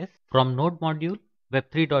web3.js from node module,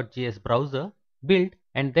 web3.js browser, build,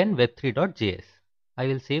 and then web3.js. I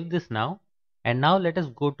will save this now, and now let us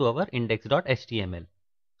go to our index.html.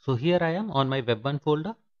 So here I am on my web1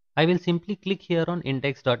 folder. I will simply click here on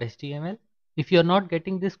index.html. If you are not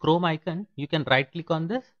getting this Chrome icon, you can right click on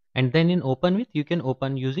this, and then in open with you can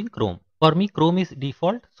open using Chrome. For me, Chrome is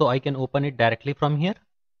default, so I can open it directly from here.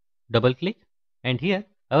 Double click, and here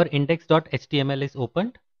our index.html is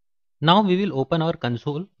opened. Now we will open our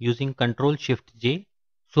console using Ctrl Shift J.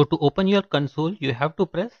 So to open your console, you have to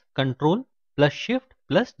press Ctrl plus Shift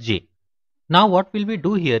plus J. Now what will we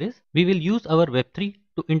do here is we will use our Web3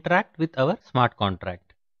 to interact with our smart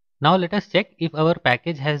contract. Now let us check if our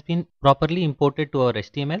package has been properly imported to our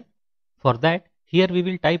HTML. For that, here we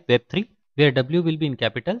will type Web3 where W will be in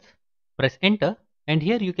capitals. Press enter, and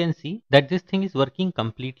here you can see that this thing is working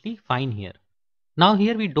completely fine here. Now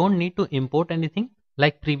here we don't need to import anything.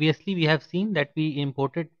 Like previously we have seen that we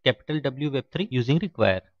imported capital W Web3 using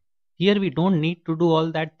require. Here we don't need to do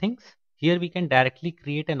all that things. Here we can directly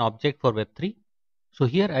create an object for Web3. So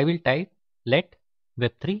here I will type let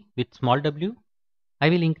Web3 with small w. I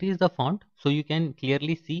will increase the font so you can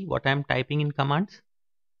clearly see what I am typing in commands.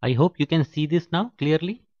 I hope you can see this now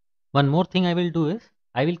clearly. One more thing I will do is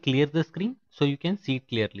I will clear the screen so you can see it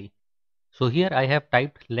clearly. So here I have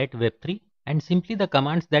typed let web3, and simply the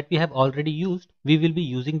commands that we have already used, we will be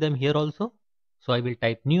using them here also. So I will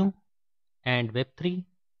type new and web3.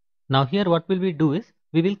 Now here what will we do is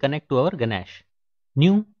we will connect to our Ganache.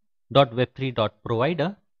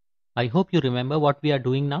 New.web3.provider. I hope you remember what we are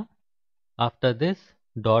doing now. After this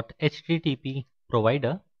 .http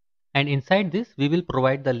provider, and inside this we will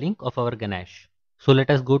provide the link of our Ganache. So let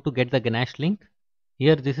us go to get the Ganache link.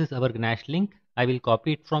 Here this is our Ganache link. I will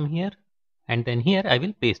copy it from here, and then here I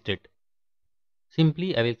will paste it.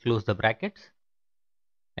 Simply I will close the brackets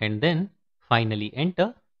and then finally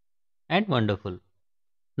enter, and wonderful.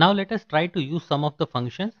 Now let us try to use some of the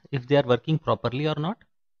functions if they are working properly or not.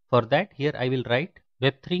 For that, here I will write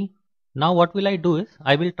Web3. Now what will I do is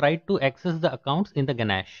I will try to access the accounts in the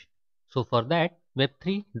Ganache. So for that,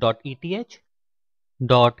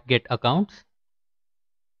 web3.eth.getAccounts.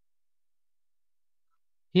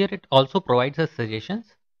 Here it also provides us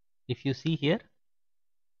suggestions. If you see here,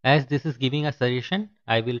 as this is giving a suggestion,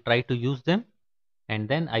 I will try to use them and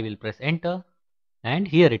then I will press enter, and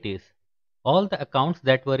here it is. All the accounts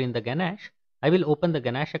that were in the Ganache, I will open the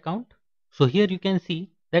Ganache account. So here you can see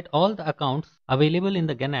that all the accounts available in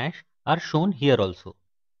the Ganache are shown here also.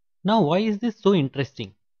 Now why is this so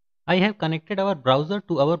interesting? I have connected our browser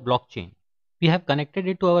to our blockchain. We have connected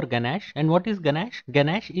it to our Ganache, and what is Ganache?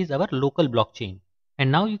 Ganache is our local blockchain.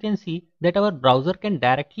 And now you can see that our browser can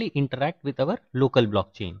directly interact with our local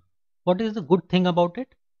blockchain. What is the good thing about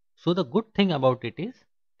it? So the good thing about it is,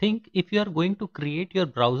 think if you are going to create your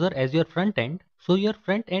browser as your front end, so your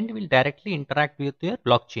front end will directly interact with your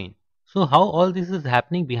blockchain. So how all this is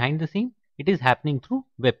happening behind the scene? It is happening through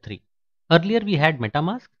Web3. Earlier we had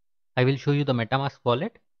MetaMask. I will show you the MetaMask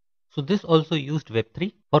wallet. So this also used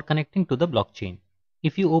Web3 for connecting to the blockchain.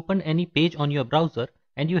 If you open any page on your browser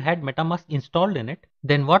and you had MetaMask installed in it,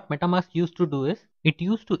 then what MetaMask used to do is, it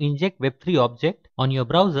used to inject Web3 object on your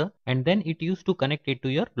browser and then it used to connect it to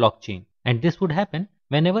your blockchain. And this would happen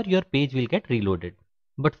whenever your page will get reloaded.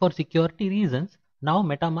 But for security reasons, now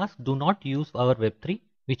MetaMask do not use our Web3,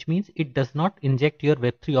 which means it does not inject your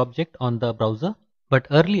Web3 object on the browser. But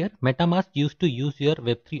earlier, MetaMask used to use your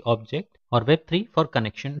Web3 object or Web3 for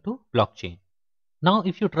connection to blockchain. Now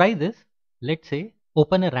if you try this, let's say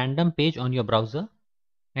open a random page on your browser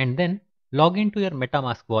and then log into your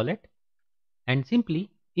MetaMask wallet, and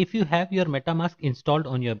simply if you have your MetaMask installed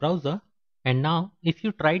on your browser, and now if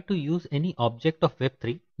you try to use any object of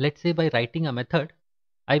Web3, let's say by writing a method,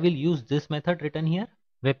 I will use this method written here,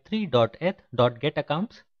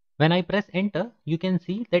 web3.eth.getAccounts. When I press enter, you can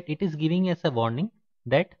see that it is giving us a warning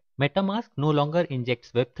that MetaMask no longer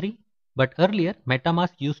injects Web3, but earlier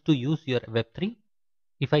MetaMask used to use your Web3.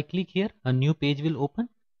 If I click here, a new page will open,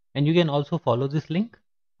 and you can also follow this link.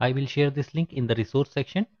 I will share this link in the resource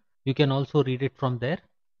section. You can also read it from there.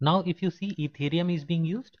 Now if you see, Ethereum is being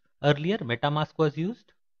used. Earlier MetaMask was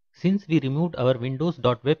used. Since we removed our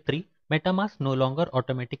windows.web3, MetaMask no longer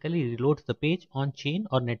automatically reloads the page on chain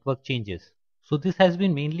or network changes. So this has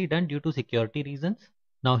been mainly done due to security reasons.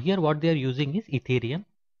 Now here what they are using is Ethereum.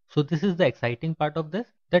 So this is the exciting part of this,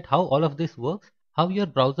 that how all of this works, how your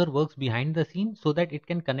browser works behind the scene so that it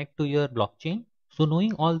can connect to your blockchain. So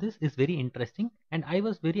knowing all this is very interesting, and I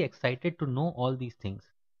was very excited to know all these things.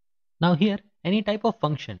 Now here, any type of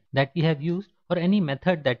function that we have used or any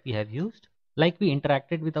method that we have used, like we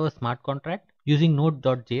interacted with our smart contract using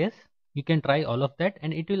node.js, you can try all of that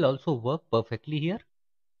and it will also work perfectly here.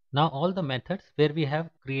 Now all the methods where we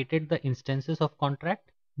have created the instances of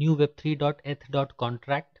contract, new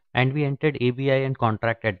web3.eth.contract, and we entered ABI and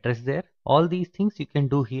contract address there. All these things you can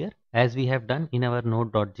do here as we have done in our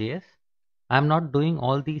node.js. I am not doing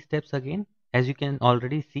all these steps again. As you can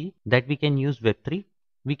already see that we can use Web3.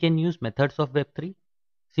 We can use methods of Web3.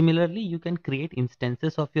 Similarly, you can create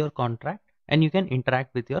instances of your contract and you can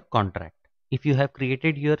interact with your contract. If you have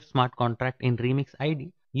created your smart contract in Remix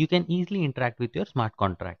ID, you can easily interact with your smart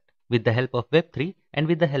contract. With the help of Web3 and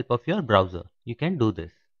with the help of your browser, you can do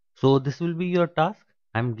this. So this will be your task.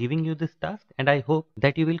 I am giving you this task and I hope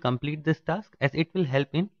that you will complete this task as it will help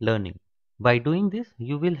in learning. By doing this,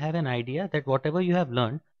 you will have an idea that whatever you have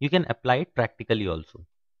learned, you can apply it practically also.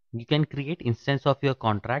 You can create instance of your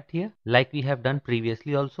contract here like we have done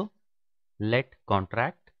previously also. Let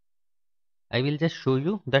contract. I will just show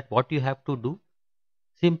you that what you have to do.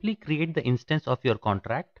 Simply create the instance of your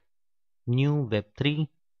contract, new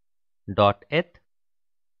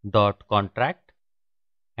web3.eth.contract,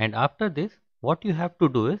 and after this what you have to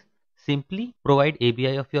do is simply provide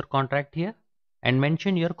ABI of your contract here and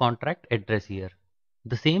mention your contract address here.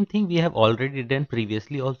 The same thing we have already done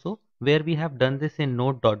previously also, where we have done this in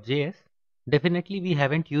node.js. Definitely we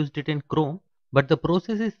haven't used it in Chrome, but the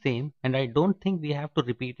process is same and I don't think we have to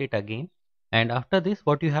repeat it again. And after this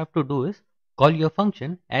what you have to do is call your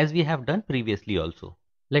function as we have done previously also.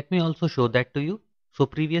 Let me also show that to you. So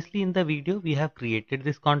previously in the video we have created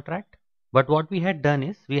this contract, but what we had done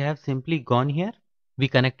is we have simply gone here. We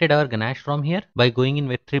connected our Ganache from here by going in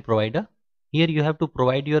Web3 provider. Here you have to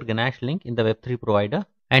provide your Ganache link in the Web3 provider,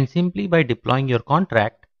 and simply by deploying your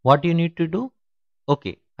contract, what you need to do?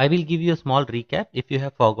 Okay, I will give you a small recap if you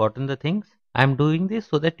have forgotten the things. I am doing this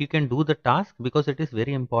so that you can do the task because it is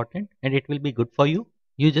very important and it will be good for you.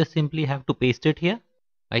 You just simply have to paste it here.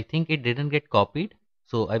 I think it didn't get copied,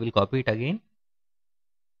 so I will copy it again.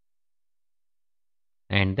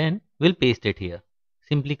 and then we'll paste it here.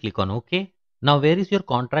 Simply click on OK. Now where is your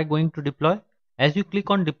contract going to deploy? As you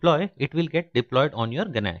click on deploy, it will get deployed on your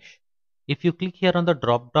Ganache. If you click here on the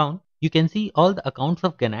drop down, you can see all the accounts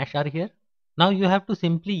of Ganache are here. Now you have to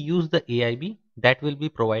simply use the AIB that will be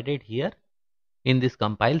provided here in this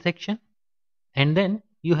compile section, and then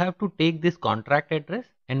you have to take this contract address,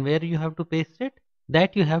 and where you have to paste it,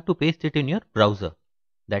 that you have to paste it in your browser,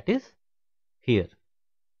 that is here.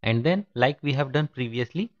 And then like we have done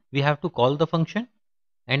previously, we have to call the function,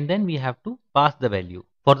 and then we have to pass the value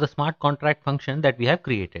for the smart contract function that we have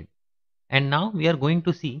created. And now we are going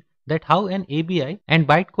to see that how an ABI and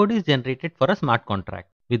bytecode is generated for a smart contract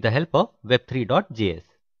with the help of Web3.js.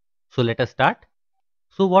 So let us start.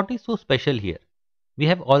 So what is so special here? We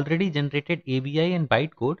have already generated ABI and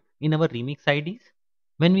bytecode in our remix IDs.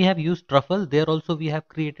 When we have used Truffle, there also we have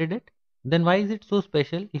created it. Then why is it so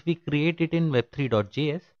special if we create it in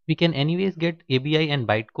Web3.js? We can anyways get ABI and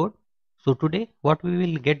bytecode. So today what we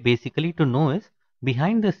will get basically to know is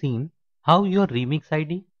behind the scene how your remix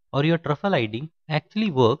ID or your Truffle ID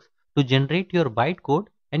actually works to generate your bytecode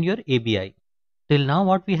and your ABI. Till now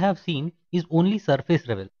what we have seen is only surface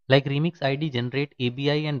level, like Remix ID generate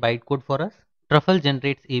ABI and bytecode for us, Truffle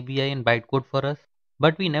generates ABI and bytecode for us,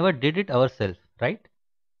 but we never did it ourselves, right?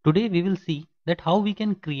 Today we will see that how we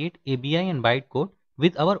can create ABI and bytecode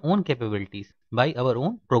with our own capabilities by our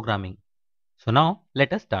own programming. So now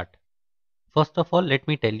let us start. First of all, let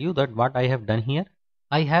me tell you that what I have done here.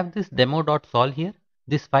 I have this demo.sol here.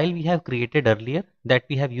 This file we have created earlier that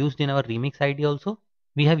we have used in our Remix ID also.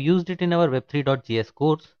 We have used it in our Web3.js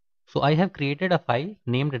course. So I have created a file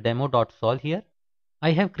named demo.sol here.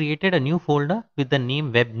 I have created a new folder with the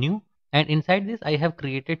name webnew, and inside this I have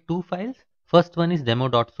created two files. First one is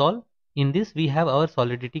demo.sol. In this we have our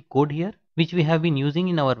Solidity code here, which we have been using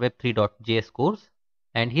in our Web3.js course.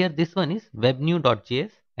 And here this one is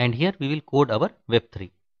webnew.js, and here we will code our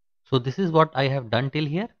Web3. So this is what I have done till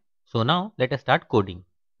here. So now let us start coding.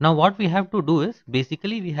 Now what we have to do is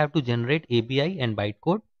basically we have to generate ABI and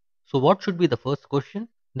bytecode. So what should be the first question?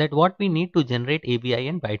 That what we need to generate ABI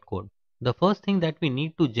and bytecode. The first thing that we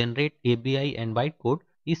need to generate ABI and bytecode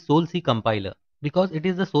is Solc compiler, because it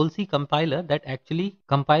is the Solc compiler that actually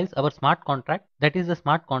compiles our smart contract, that is the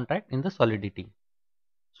smart contract in the Solidity.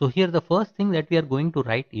 So here the first thing that we are going to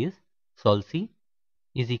write is Solc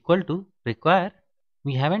is equal to require.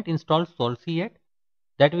 We haven't installed Solc yet,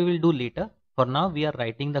 that we will do later. For now we are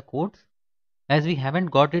writing the codes. As we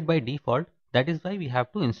haven't got it by default, that is why we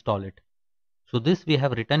have to install it. So this we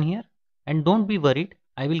have written here, and don't be worried,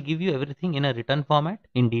 I will give you everything in a written format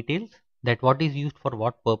in details, that what is used for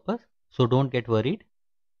what purpose. So don't get worried.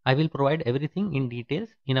 I will provide everything in details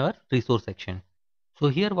in our resource section. So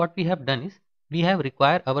here what we have done is we have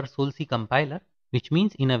required our Solc compiler, which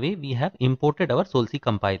means in a way we have imported our Solc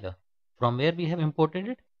compiler. From where we have imported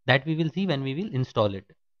it, that we will see when we will install it.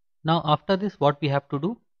 Now after this what we have to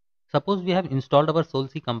do, suppose we have installed our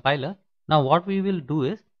Solc compiler. Now what we will do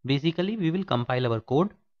is basically we will compile our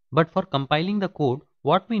code, but for compiling the code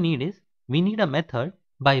what we need is we need a method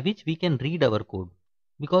by which we can read our code,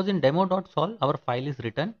 because in demo.sol our file is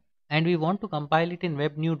written and we want to compile it in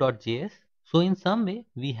webnew.js. So in some way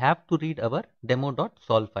we have to read our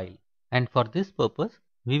demo.sol file, and for this purpose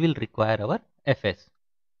we will require our fs.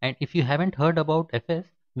 And if you haven't heard about fs,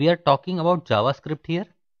 we are talking about JavaScript here.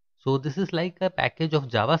 So this is like a package of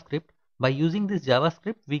JavaScript. By using this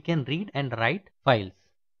JavaScript we can read and write files.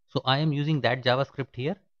 So I am using that JavaScript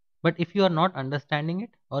here. But if you are not understanding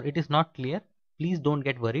it or it is not clear, please don't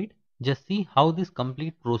get worried. Just see how this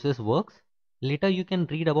complete process works. Later you can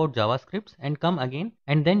read about JavaScripts and come again,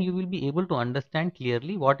 and then you will be able to understand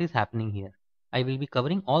clearly what is happening here. I will be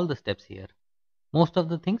covering all the steps here. Most of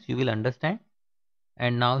the things you will understand.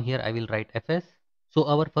 And now here I will write fs. So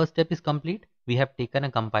our first step is complete. We have taken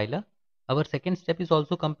a compiler. Our second step is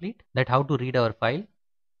also complete, that how to read our file.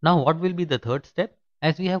 Now what will be the third step?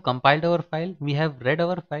 As we have compiled our file, we have read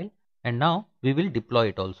our file, and now we will deploy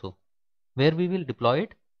it also. Where we will deploy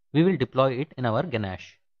it? We will deploy it in our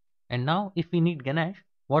Ganache. And now if we need Ganache,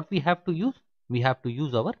 what we have to use? We have to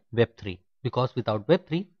use our Web3, because without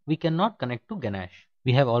Web3 we cannot connect to Ganache.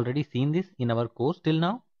 We have already seen this in our course till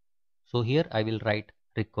now. So here I will write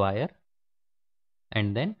require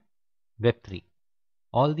and then Web3.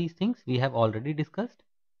 All these things we have already discussed.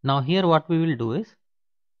 Now here what we will do is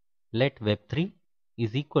let Web3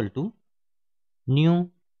 is equal to new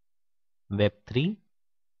Web3,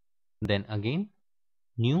 then again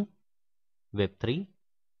new Web3,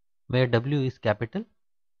 where W is capital,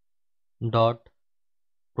 dot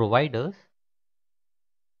providers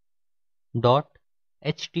dot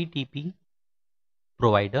HTTP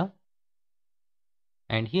provider,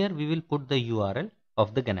 and here we will put the URL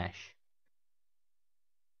of the Ganache.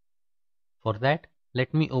 For that,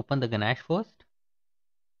 let me open the Ganache first,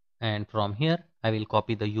 and from here I will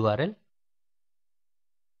copy the URL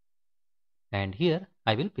and here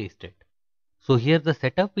I will paste it. So here the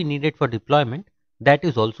setup we needed for deployment, that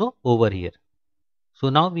is also over here. So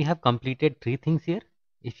now we have completed three things here.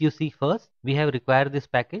 If you see, first we have required this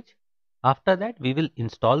package. After that we will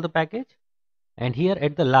install the package, and here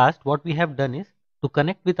at the last what we have done is to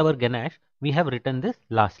connect with our Ganache we have written this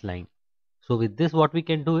last line. So with this what we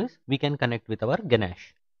can do is we can connect with our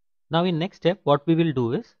Ganache. Now in next step what we will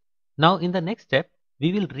do is, now in the next step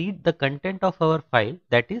we will read the content of our file,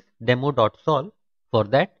 that is demo.sol. For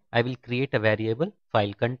that I will create a variable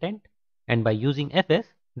file content, and by using fs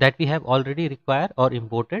that we have already required or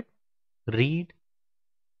imported, read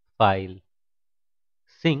file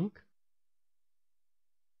sync,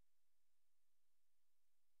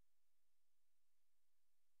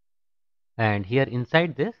 and here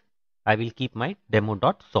inside this I will keep my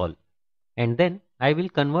demo.sol, and then I will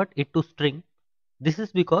convert it to string. This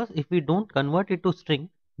is because if we don't convert it to string,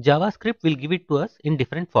 JavaScript will give it to us in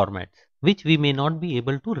different formats, which we may not be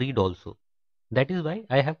able to read also. That is why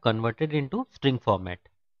I have converted into string format.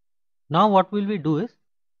 Now what will we do is,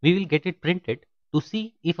 we will get it printed to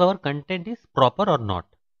see if our content is proper or not.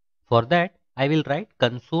 For that, I will write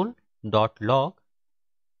console.log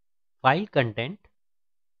file content.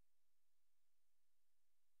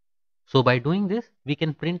 So by doing this, we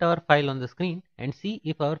can print our file on the screen and see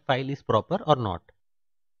if our file is proper or not.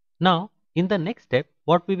 Now, in the next step,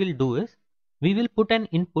 what we will do is, we will put an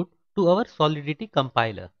input to our Solidity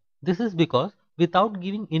compiler. This is because without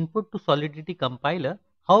giving input to Solidity compiler,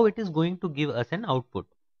 how it is going to give us an output?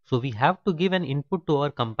 So we have to give an input to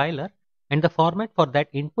our compiler, and the format for that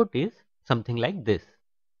input is something like this.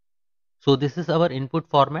 So this is our input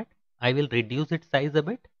format. I will reduce its size a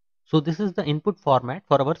bit. So this is the input format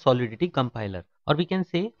for our Solidity compiler, or we can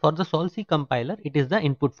say for the Solc compiler it is the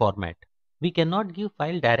input format. We cannot give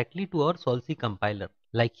file directly to our Solc compiler.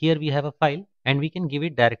 Like here we have a file and we can give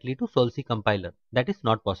it directly to Solc compiler. That is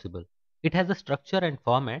not possible. It has a structure and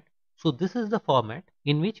format. So this is the format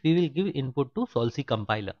in which we will give input to Solc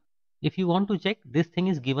compiler. If you want to check, this thing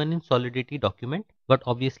is given in Solidity document, but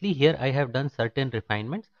obviously here I have done certain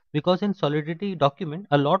refinements because in Solidity document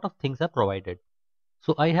a lot of things are provided.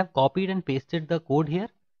 So I have copied and pasted the code here.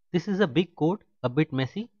 This is a big code, a bit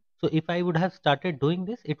messy. So if I would have started doing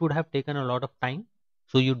this, it would have taken a lot of time.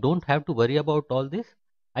 So you don't have to worry about all this.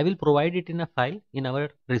 I will provide it in a file in our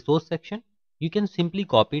resource section. You can simply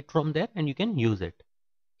copy it from there and you can use it.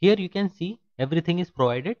 Here you can see everything is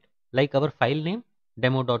provided, like our file name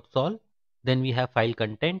demo.sol. Then we have file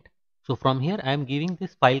content. So from here I am giving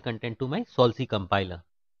this file content to my Solc compiler.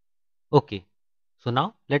 Okay. So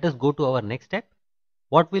now let us go to our next step.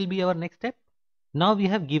 What will be our next step? Now we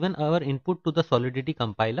have given our input to the Solidity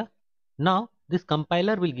compiler. Now this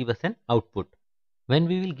compiler will give us an output. When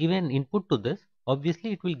we will give an input to this,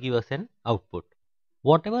 obviously it will give us an output.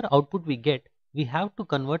 Whatever output we get, we have to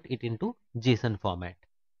convert it into JSON format.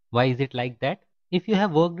 Why is it like that? If you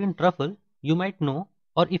have worked in Truffle, you might know,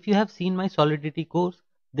 or if you have seen my Solidity course,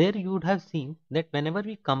 there you would have seen that whenever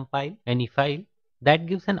we compile any file, that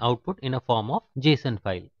gives an output in a form of JSON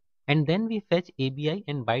file. And then we fetch ABI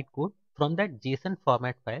and bytecode from that JSON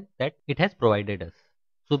format file that it has provided us.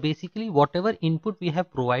 So basically whatever input we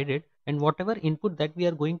have provided and whatever input that we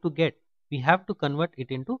are going to get, we have to convert it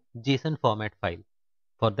into JSON format file.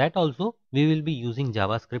 For that also we will be using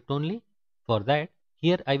JavaScript only. For that,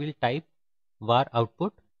 here I will type var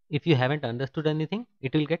output. If you haven't understood anything,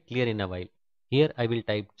 it will get clear in a while. Here I will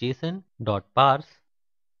type json.parse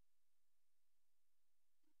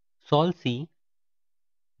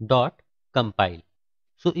solc.compile.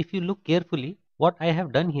 So if you look carefully, what I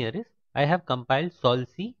have done here is I have compiled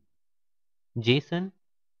solc json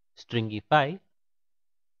stringify.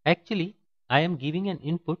 Actually, I am giving an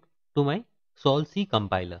input to my solc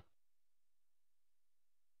compiler.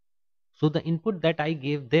 So the input that I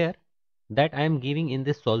gave there, that I am giving in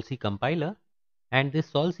this Solc compiler, and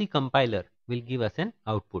this Solc compiler will give us an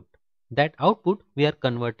output. That output we are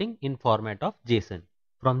converting in format of JSON.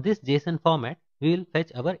 From this JSON format, we will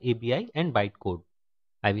fetch our ABI and bytecode.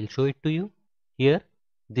 I will show it to you. Here,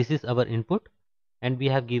 this is our input, and we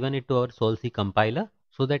have given it to our Solc compiler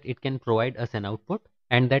so that it can provide us an output,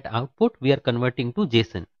 and that output we are converting to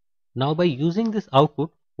JSON. Now by using this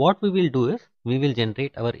output, what we will do is we will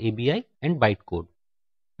generate our ABI and bytecode.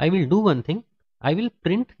 I will do one thing. I will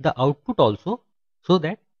print the output also so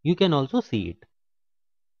that you can also see it.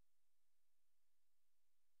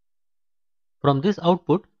 From this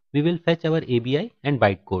output, we will fetch our ABI and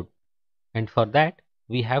bytecode. And for that,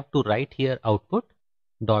 we have to write here output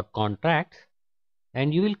dot contracts,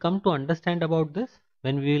 and you will come to understand about this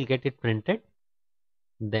when we will get it printed.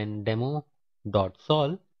 Then demo dot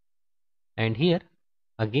solve, and here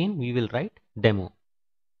again we will write demo.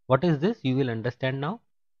 What is this? You will understand now.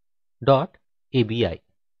 Dot ABI.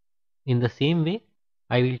 In the same way,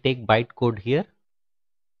 I will take bytecode here.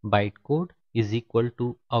 Bytecode is equal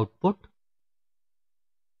to output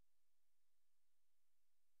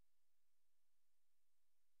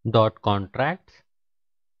dot contracts,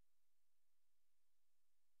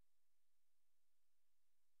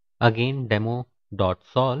 again demo dot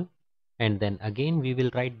solve, and then again we will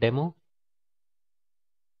write demo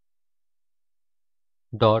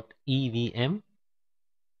dot evm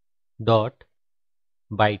dot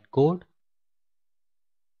bytecode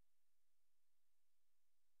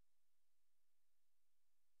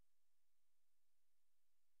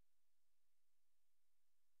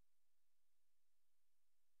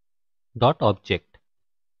dot object,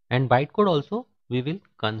 and bytecode also we will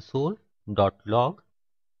console dot log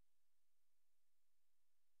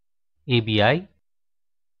ABI.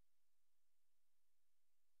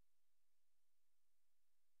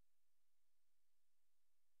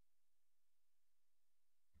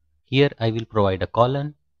 Here I will provide a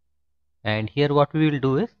colon, and here what we will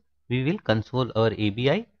do is we will console our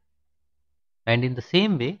ABI, and in the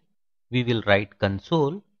same way we will write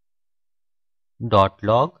console dot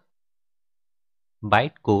log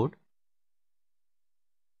bytecode,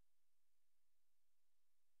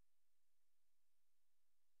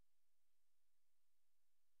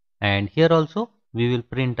 and here also we will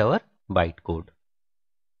print our bytecode.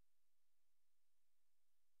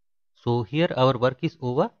 So here our work is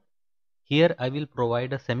over. Here I will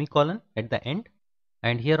provide a semicolon at the end,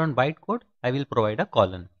 and here on bytecode I will provide a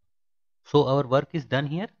colon. So our work is done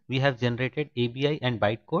here. We have generated ABI and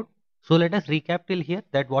bytecode. So let us recap till here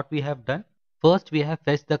that what we have done. First we have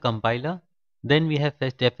fetched the compiler, then we have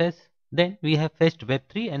fetched FS, then we have fetched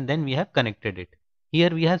Web3, and then we have connected it.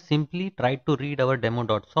 Here we have simply tried to read our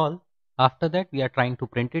demo.sol. After that we are trying to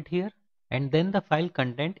print it here, and then the file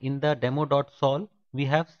content in the demo.sol we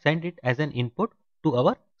have sent it as an input to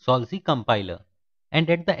our solc compiler.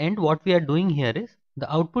 And at the end what we are doing here is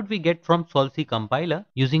the output we get from solc compiler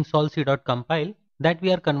using solc.compile, that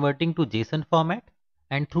we are converting to JSON format,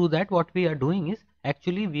 and through that what we are doing is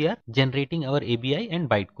actually we are generating our ABI and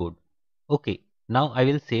bytecode. Okay, now I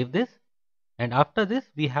will save this, and after this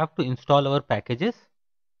we have to install our packages.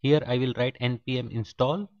 Here I will write npm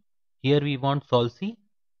install. Here we want solc,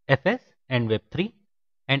 fs and web3,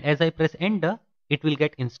 and as I press enter it will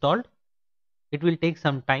get installed. It will take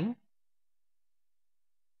some time.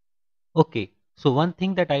 Okay, so one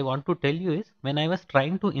thing that I want to tell you is when I was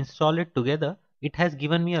trying to install it together, it has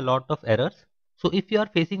given me a lot of errors. So if you are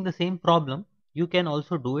facing the same problem, you can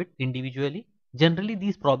also do it individually. Generally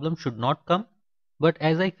these problems should not come, but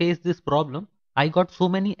as I faced this problem, I got so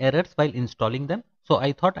many errors while installing them. So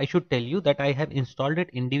I thought I should tell you that I have installed it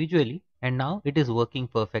individually and now it is working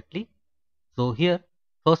perfectly. So here,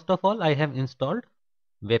 first of all, I have installed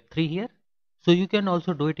Web3 here. So you can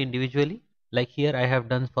also do it individually. Like here I have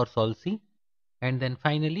done for solc, and then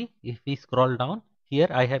finally if we scroll down, here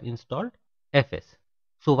I have installed fs.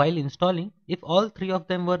 So while installing, if all three of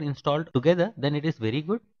them were installed together, then it is very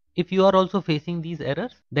good. If you are also facing these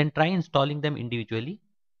errors, then try installing them individually,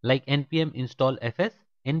 like npm install fs,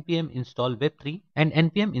 npm install web3, and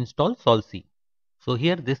npm install solc. So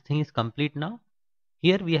here this thing is complete now.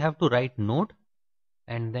 Here we have to write node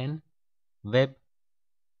and then web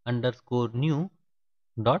underscore new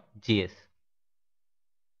dot js,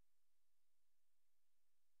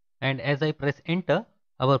 and as I press enter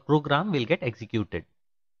our program will get executed.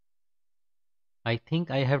 I think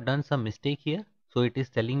I have done some mistake here, so it is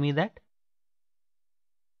telling me that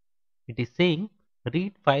it is saying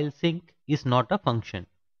read file sync is not a function.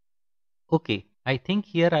 Okay, I think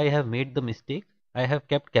here I have made the mistake. I have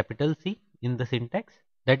kept capital C in the syntax.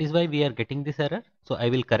 That is why we are getting this error. So I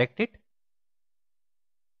will correct it.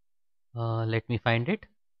 Let me find it.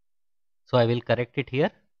 So I will correct it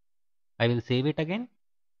here. I will save it again.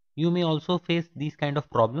 You may also face these kind of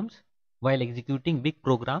problems. While executing big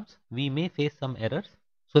programs, we may face some errors.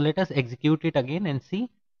 So let us execute it again and see.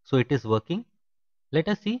 So it is working. Let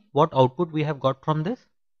us see what output we have got from this.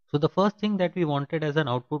 So the first thing that we wanted as an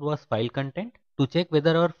output was file content, to check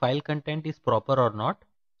whether our file content is proper or not.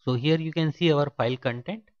 So here you can see our file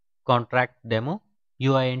content, contract demo,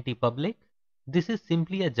 uint public. This is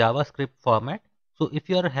simply a JavaScript format. So if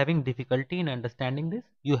you are having difficulty in understanding this,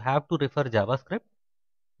 you have to refer JavaScript.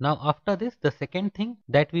 Now after this, the second thing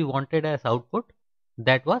that we wanted as output,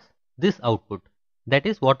 that was this output. That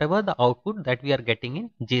is whatever the output that we are getting in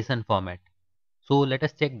JSON format. So let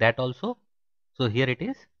us check that also. So here it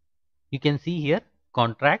is. You can see here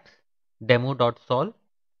contracts demo.sol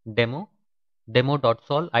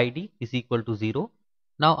demo.sol id is equal to 0.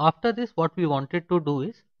 Now after this, what we wanted to do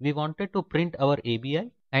is we wanted to print our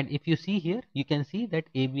ABI, and if you see here, you can see that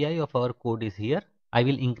ABI of our code is here. I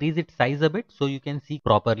will increase its size a bit so you can see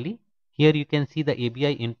properly. Here you can see the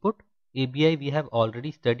ABI input. ABI we have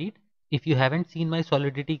already studied. If you haven't seen my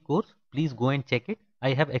Solidity course, please go and check it.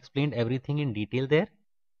 I have explained everything in detail there.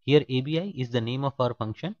 Here ABI is the name of our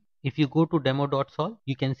function. If you go to demo.sol,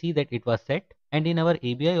 you can see that it was set, and in our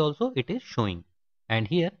ABI also it is showing. And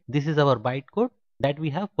here this is our bytecode that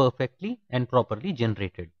we have perfectly and properly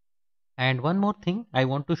generated. And one more thing I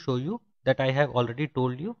want to show you that I have already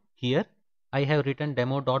told you here. I have written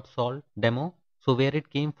demo.sol demo. So where it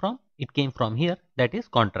came from? It came from here, that is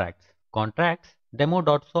contracts. Contracts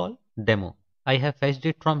demo.sol demo. I have fetched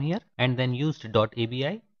it from here and then used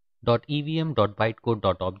 .abi, .evm,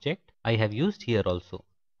 .bytecode, .object. I have used here also.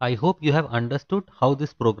 I hope you have understood how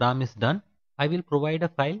this program is done. I will provide a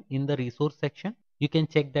file in the resource section. You can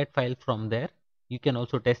check that file from there. You can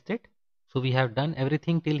also test it. So we have done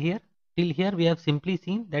everything till here. Till here we have simply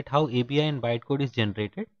seen that how ABI and bytecode is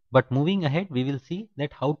generated, but moving ahead we will see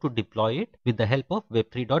that how to deploy it with the help of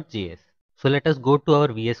Web3.js. So let us go to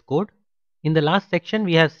our VS Code. In the last section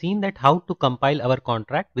we have seen that how to compile our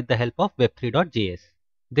contract with the help of Web3.js.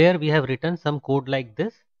 There we have written some code like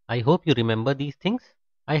this. I hope you remember these things.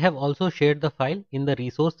 I have also shared the file in the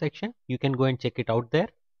resource section. You can go and check it out there.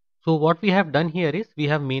 So what we have done here is we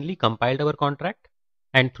have mainly compiled our contract,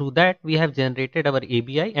 and through that we have generated our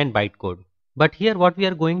ABI and bytecode. But here what we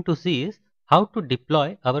are going to see is how to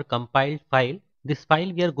deploy our compiled file. This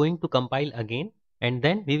file we are going to compile again, and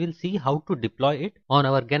then we will see how to deploy it on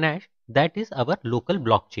our Ganache, that is our local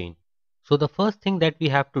blockchain. So the first thing that we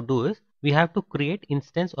have to do is we have to create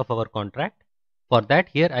instance of our contract. For that,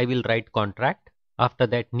 here I will write contract. After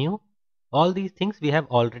that, new. All these things we have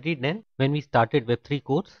already done when we started Web3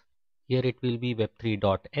 course. Here it will be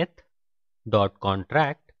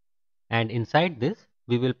web3.eth.contract, and inside this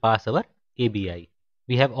we will pass our ABI.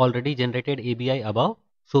 We have already generated ABI above,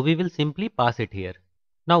 so we will simply pass it here.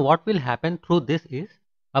 Now what will happen through this is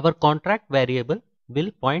our contract variable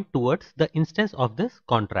will point towards the instance of this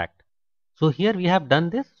contract. So here we have done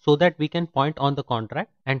this so that we can point on the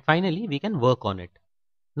contract and finally we can work on it.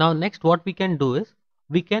 Now next what we can do is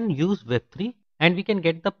we can use Web3 and we can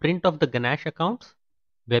get the print of the Ganache accounts.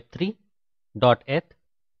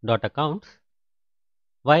 Web3.eth.accounts.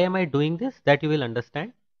 Why am I doing this? That you will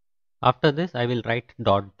understand. After this I will write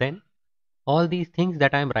dot then. All these things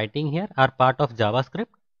that I am writing here are part of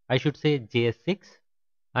JavaScript. I should say JS6.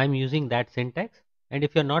 I am using that syntax, and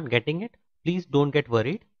if you are not getting it, please don't get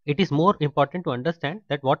worried. It is more important to understand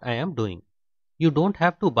that what I am doing. You don't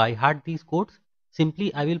have to by heart these codes.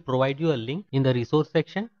 Simply I will provide you a link in the resource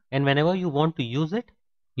section, and whenever you want to use it,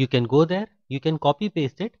 you can go there, you can copy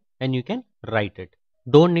paste it and you can write it.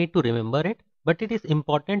 Don't need to remember it, but it is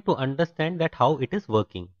important to understand that how it is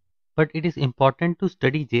working. But it is important to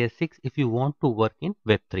study JS6 if you want to work in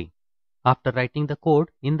Web3. After writing the code,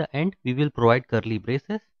 in the end we will provide curly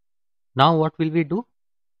braces. Now what will we do?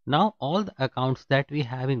 Now all the accounts that we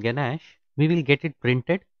have in Ganache, we will get it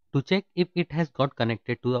printed to check if it has got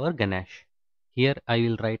connected to our Ganache. Here I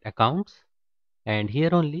will write accounts, and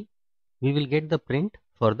here only we will get the print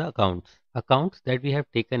for the accounts that we have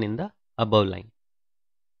taken in the above line.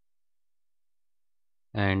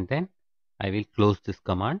 And then I will close this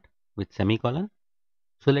command with semicolon.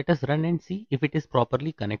 So let us run and see if it is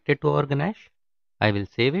properly connected to our Ganache. I will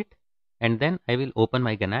save it and then I will open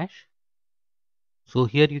my Ganache. So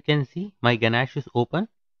here you can see my Ganache is open,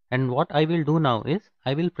 and what I will do now is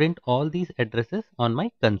I will print all these addresses on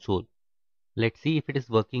my console. Let's see if it is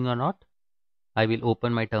working or not. I will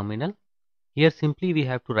open my terminal. Here simply we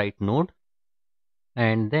have to write node,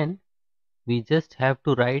 and then we just have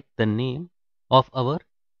to write the name of our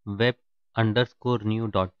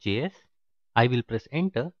web_new.js. I will press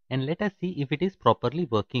enter and let us see if it is properly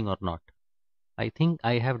working or not. I think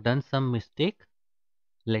I have done some mistake.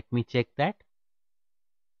 Let me check that.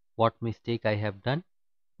 What mistake I have done?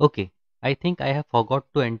 Okay, I think I have forgot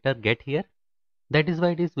to enter get here. That is why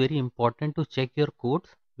it is very important to check your codes,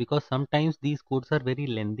 because sometimes these codes are very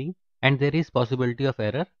lengthy and there is possibility of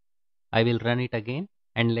error. I will run it again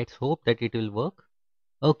and let's hope that it will work.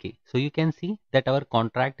 Okay, so you can see that our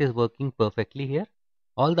contract is working perfectly here.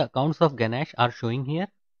 All the accounts of Ganache are showing here.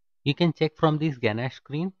 You can check from this Ganache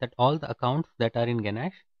screen that all the accounts that are in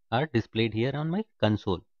Ganache are displayed here on my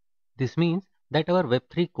console. This means that our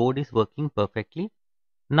Web3 code is working perfectly.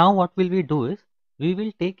 Now what will we do is we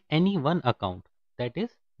will take any one account, that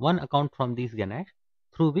is one account from this Ganesh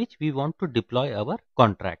through which we want to deploy our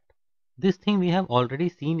contract. This thing we have already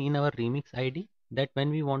seen in our remix ID, that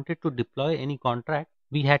when we wanted to deploy any contract,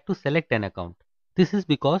 we had to select an account. This is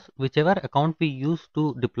because whichever account we use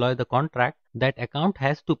to deploy the contract, that account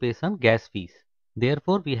has to pay some gas fees.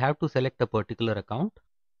 Therefore, we have to select a particular account.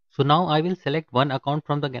 So now I will select one account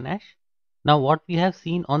from the Ganesh. Now what we have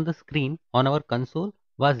seen on the screen on our console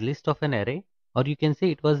was list of an array, or you can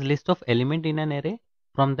say it was list of element in an array.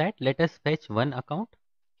 From that, let us fetch one account.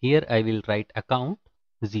 Here I will write account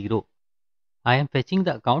 0. I am fetching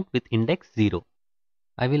the account with index 0.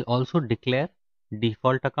 I will also declare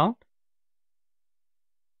default account.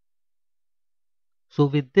 So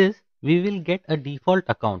with this, we will get a default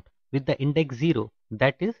account with the index 0,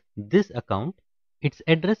 that is this account. Its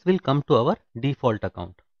address will come to our default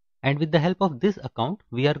account. And with the help of this account,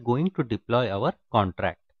 we are going to deploy our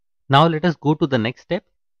contract. Now let us go to the next step.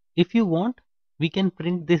 If you want, we can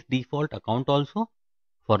print this default account also.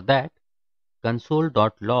 For that,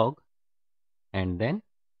 console.log and then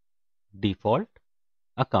default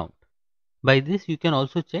account. By this, you can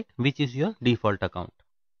also check which is your default account.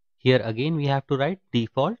 Here again, we have to write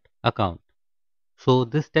default account. So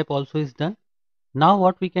this step also is done. Now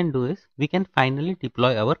what we can do is we can finally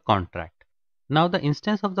deploy our contract. Now the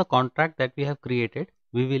instance of the contract that we have created,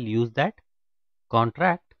 we will use that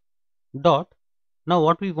contract dot. Now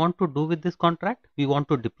what we want to do with this contract, we want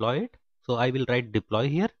to deploy it. So I will write deploy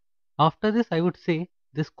here. After this, I would say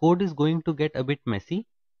this code is going to get a bit messy.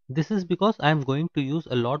 This is because I am going to use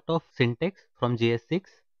a lot of syntax from JS6.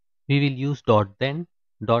 We will use dot then,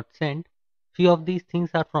 dot send. Few of these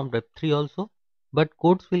things are from Web3 also, but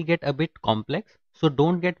codes will get a bit complex. So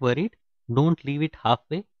don't get worried. Don't leave it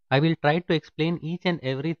halfway. I will try to explain each and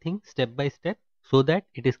everything step by step so that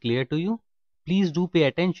it is clear to you. Please do pay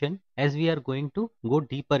attention as we are going to go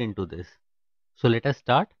deeper into this. So let us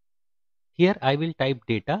start. Here I will type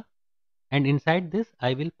data, and inside this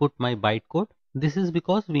I will put my bytecode. This is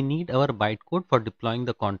because we need our bytecode for deploying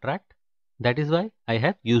the contract. That is why I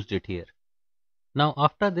have used it here. Now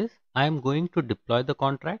after this, I am going to deploy the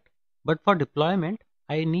contract, but for deployment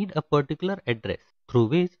I need a particular address through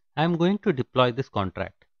which I am going to deploy this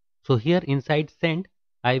contract. So here inside send,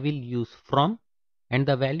 I will use from, and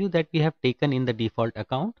the value that we have taken in the default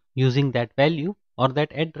account, using that value or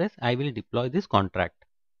that address, I will deploy this contract.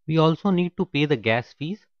 We also need to pay the gas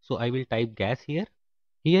fees, so I will type gas here.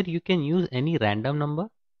 Here you can use any random number.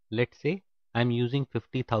 Let's say I am using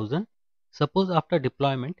 50,000. Suppose after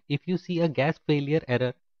deployment, if you see a gas failure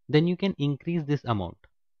error, then you can increase this amount.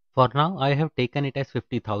 For now, I have taken it as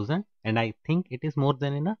 50,000 and I think it is more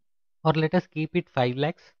than enough. Or let us keep it 5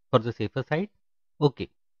 lakhs for the safer side. Okay,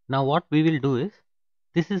 now what we will do is,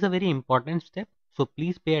 this is a very important step, so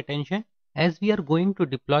please pay attention. As we are going to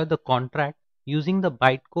deploy the contract using the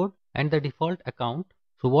bytecode and the default account,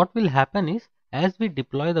 so what will happen is, as we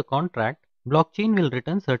deploy the contract, blockchain will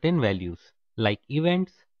return certain values like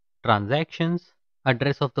events, transactions,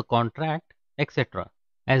 address of the contract, etc.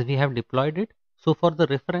 As we have deployed it, so for the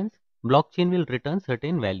reference, blockchain will return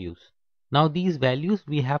certain values. Now these values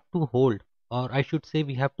we have to hold, or I should say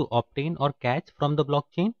we have to obtain or catch from the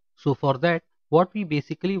blockchain. So for that, what we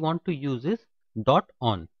basically want to use is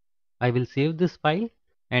 .on. I will save this file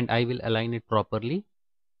and I will align it properly.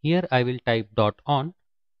 Here I will type .on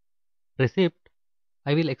receipt.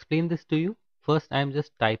 I will explain this to you. First I am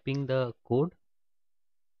just typing the code.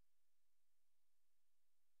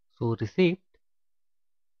 So receipt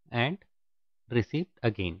and receipt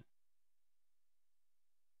again.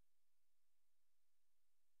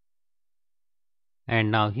 And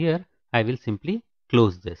now here I will simply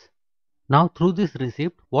close this. Now through this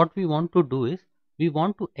receipt, what we want to do is we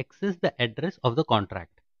want to access the address of the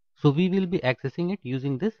contract. So we will be accessing it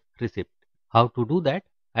using this receipt. How to do that?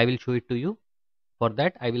 I will show it to you. For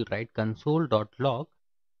that I will write console.log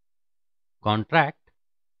contract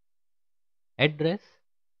address,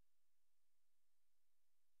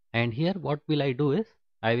 and here what will I do is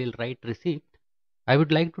I will write receipt. I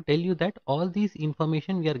would like to tell you that all these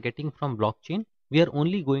information we are getting from blockchain, we are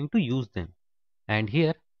only going to use them. And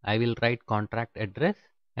here I will write contract address,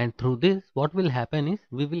 and through this what will happen is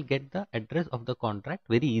we will get the address of the contract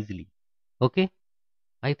very easily. Okay,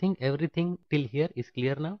 I think everything till here is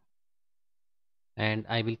clear now, and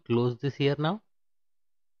I will close this here now.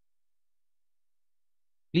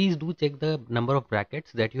 Please do check the number of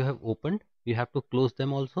brackets that you have opened. You have to close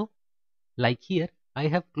them also. Like here, I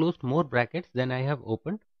have closed more brackets than I have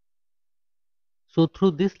opened. So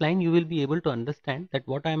through this line, you will be able to understand that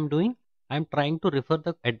what I am doing, I am trying to refer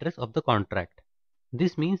the address of the contract.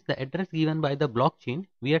 This means the address given by the blockchain,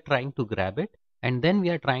 we are trying to grab it. and then we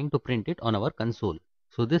are trying to print it on our console.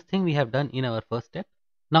 So this thing we have done in our first step.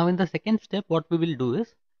 Now in the second step, what we will do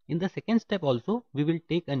is, in the second step also, we will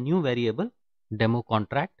take a new variable, demo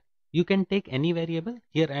contract. You can take any variable.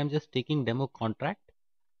 Here I am just taking demo contract.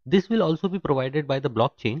 This will also be provided by the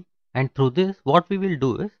blockchain, and through this what we will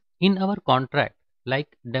do is, in our contract,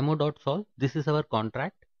 like demo.sol, this is our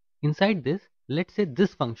contract. Inside this, let's say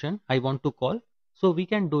this function I want to call, so we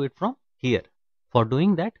can do it from here. For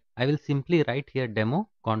doing that, I will simply write here demo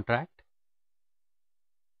contract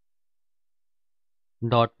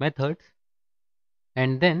dot methods,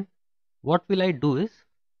 and then what will I do is,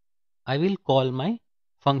 I will call my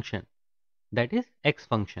function, that is x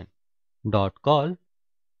function dot call,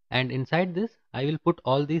 and inside this I will put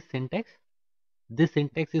all these syntax. This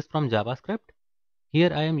syntax is from JavaScript.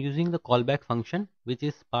 Here I am using the callback function which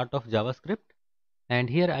is part of JavaScript, and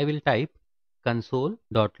here I will type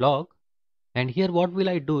console.log, and here what will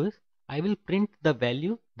I do is, I will print the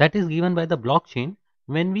value that is given by the blockchain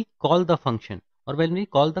when we call the function or when we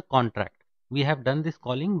call the contract. We have done this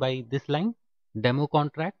calling by this line, demo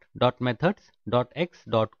contract dot methods dot x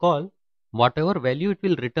dot call. Whatever value it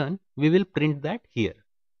will return, we will print that here.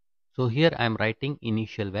 So here I am writing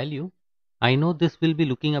initial value. I know this will be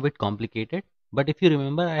looking a bit complicated, but if you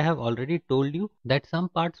remember, I have already told you that some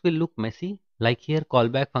parts will look messy, like here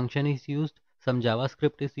callback function is used, some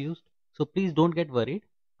JavaScript is used. So please don't get worried.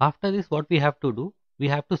 After this, what we have to do, we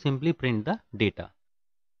have to simply print the data.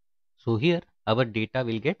 So here our data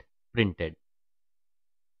will get printed.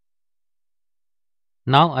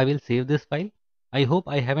 Now I will save this file. I hope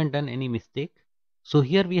I haven't done any mistake. So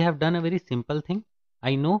here we have done a very simple thing.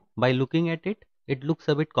 I know by looking at it, it looks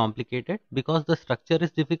a bit complicated because the structure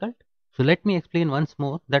is difficult. So let me explain once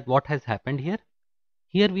more that what has happened here.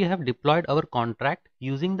 Here we have deployed our contract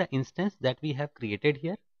using the instance that we have created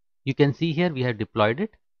here. You can see here we have deployed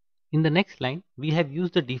it. In the next line, we have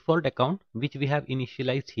used the default account which we have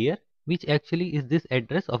initialized here, which actually is this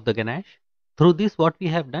address of the Ganesh. Through this, what we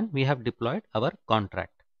have done, we have deployed our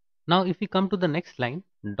contract. Now if we come to the next line,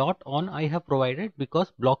 dot on I have provided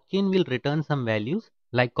because blockchain will return some values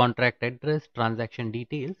like contract address, transaction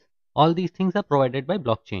details. All these things are provided by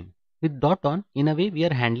blockchain. With dot on, in a way we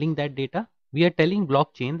are handling that data. We are telling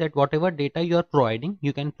blockchain that whatever data you are providing,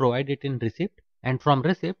 you can provide it in receipt, and from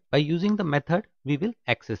receipt, by using the method, we will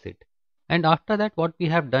access it. And after that, what we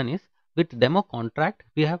have done is, with demo contract,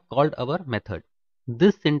 we have called our method.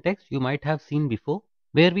 This syntax you might have seen before,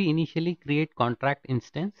 where we initially create contract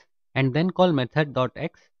instance and then call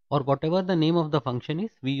method.x, or whatever the name of the function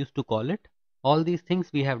is, we used to call it. All these things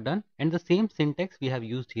we have done, and the same syntax we have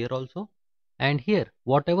used here also. And here,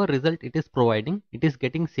 whatever result it is providing, it is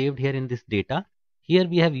getting saved here in this data. Here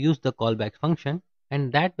we have used the callback function,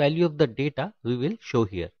 and that value of the data we will show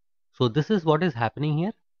here. So this is what is happening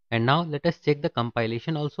here. And now let us check the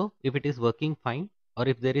compilation also, if it is working fine or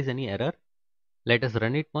if there is any error. Let us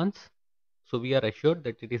run it once, so we are assured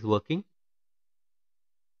that it is working.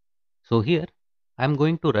 So here I am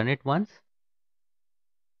going to run it once.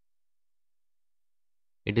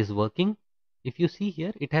 It is working. If you see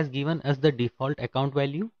here, it has given us the default account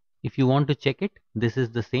value. If you want to check it, this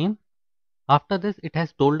is the same. After this, it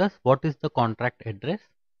has told us what is the contract address.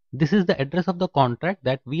 This is the address of the contract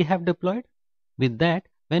that we have deployed. With that,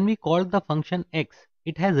 when we called the function x,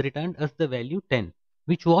 it has returned us the value 10,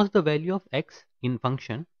 which was the value of x in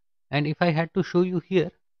function. And if I had to show you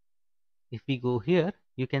here, if we go here,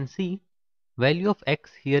 you can see value of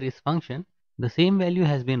x here is function. The same value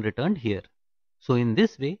has been returned here. So in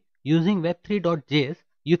this way, using Web3.js,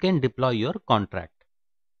 you can deploy your contract.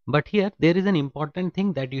 But here there is an important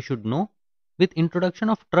thing that you should know. With introduction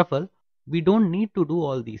of Truffle, we don't need to do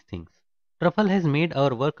all these things. Truffle has made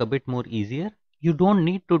our work a bit more easier. You don't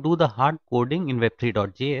need to do the hard coding in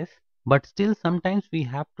Web3.js, but still sometimes we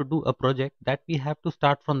have to do a project that we have to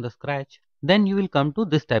start from the scratch. Then you will come to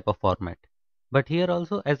this type of format. But here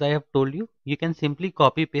also, as I have told you, you can simply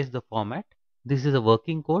copy paste the format. This is a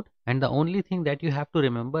working code, and the only thing that you have to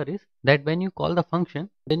remember is that when you call the function,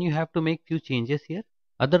 then you have to make few changes here.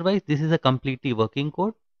 Otherwise, this is a completely working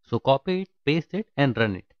code. So copy it, paste it, and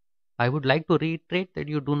run it. I would like to reiterate that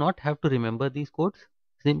you do not have to remember these codes.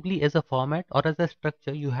 Simply as a format or as a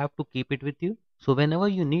structure, you have to keep it with you. So whenever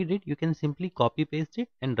you need it, you can simply copy paste it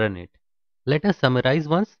and run it. Let us summarize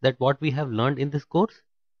once that what we have learned in this course.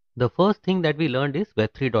 The first thing that we learned is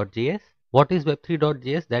Web3.js. What is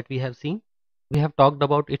Web3.js that we have seen? We have talked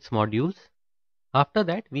about its modules. After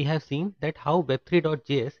that, we have seen that how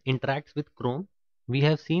Web3.js interacts with Chrome. We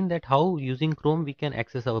have seen that how using Chrome we can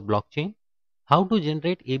access our blockchain. How to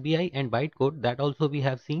generate ABI and bytecode, that also we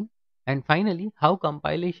have seen. And finally, how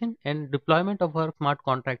compilation and deployment of our smart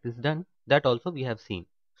contract is done. that also we have seen.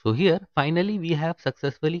 So here finally we have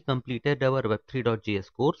successfully completed our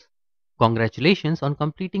Web3.js course. Congratulations on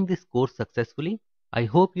completing this course successfully. I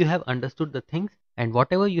hope you have understood the things and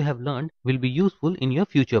whatever you have learned will be useful in your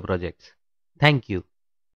future projects. Thank you.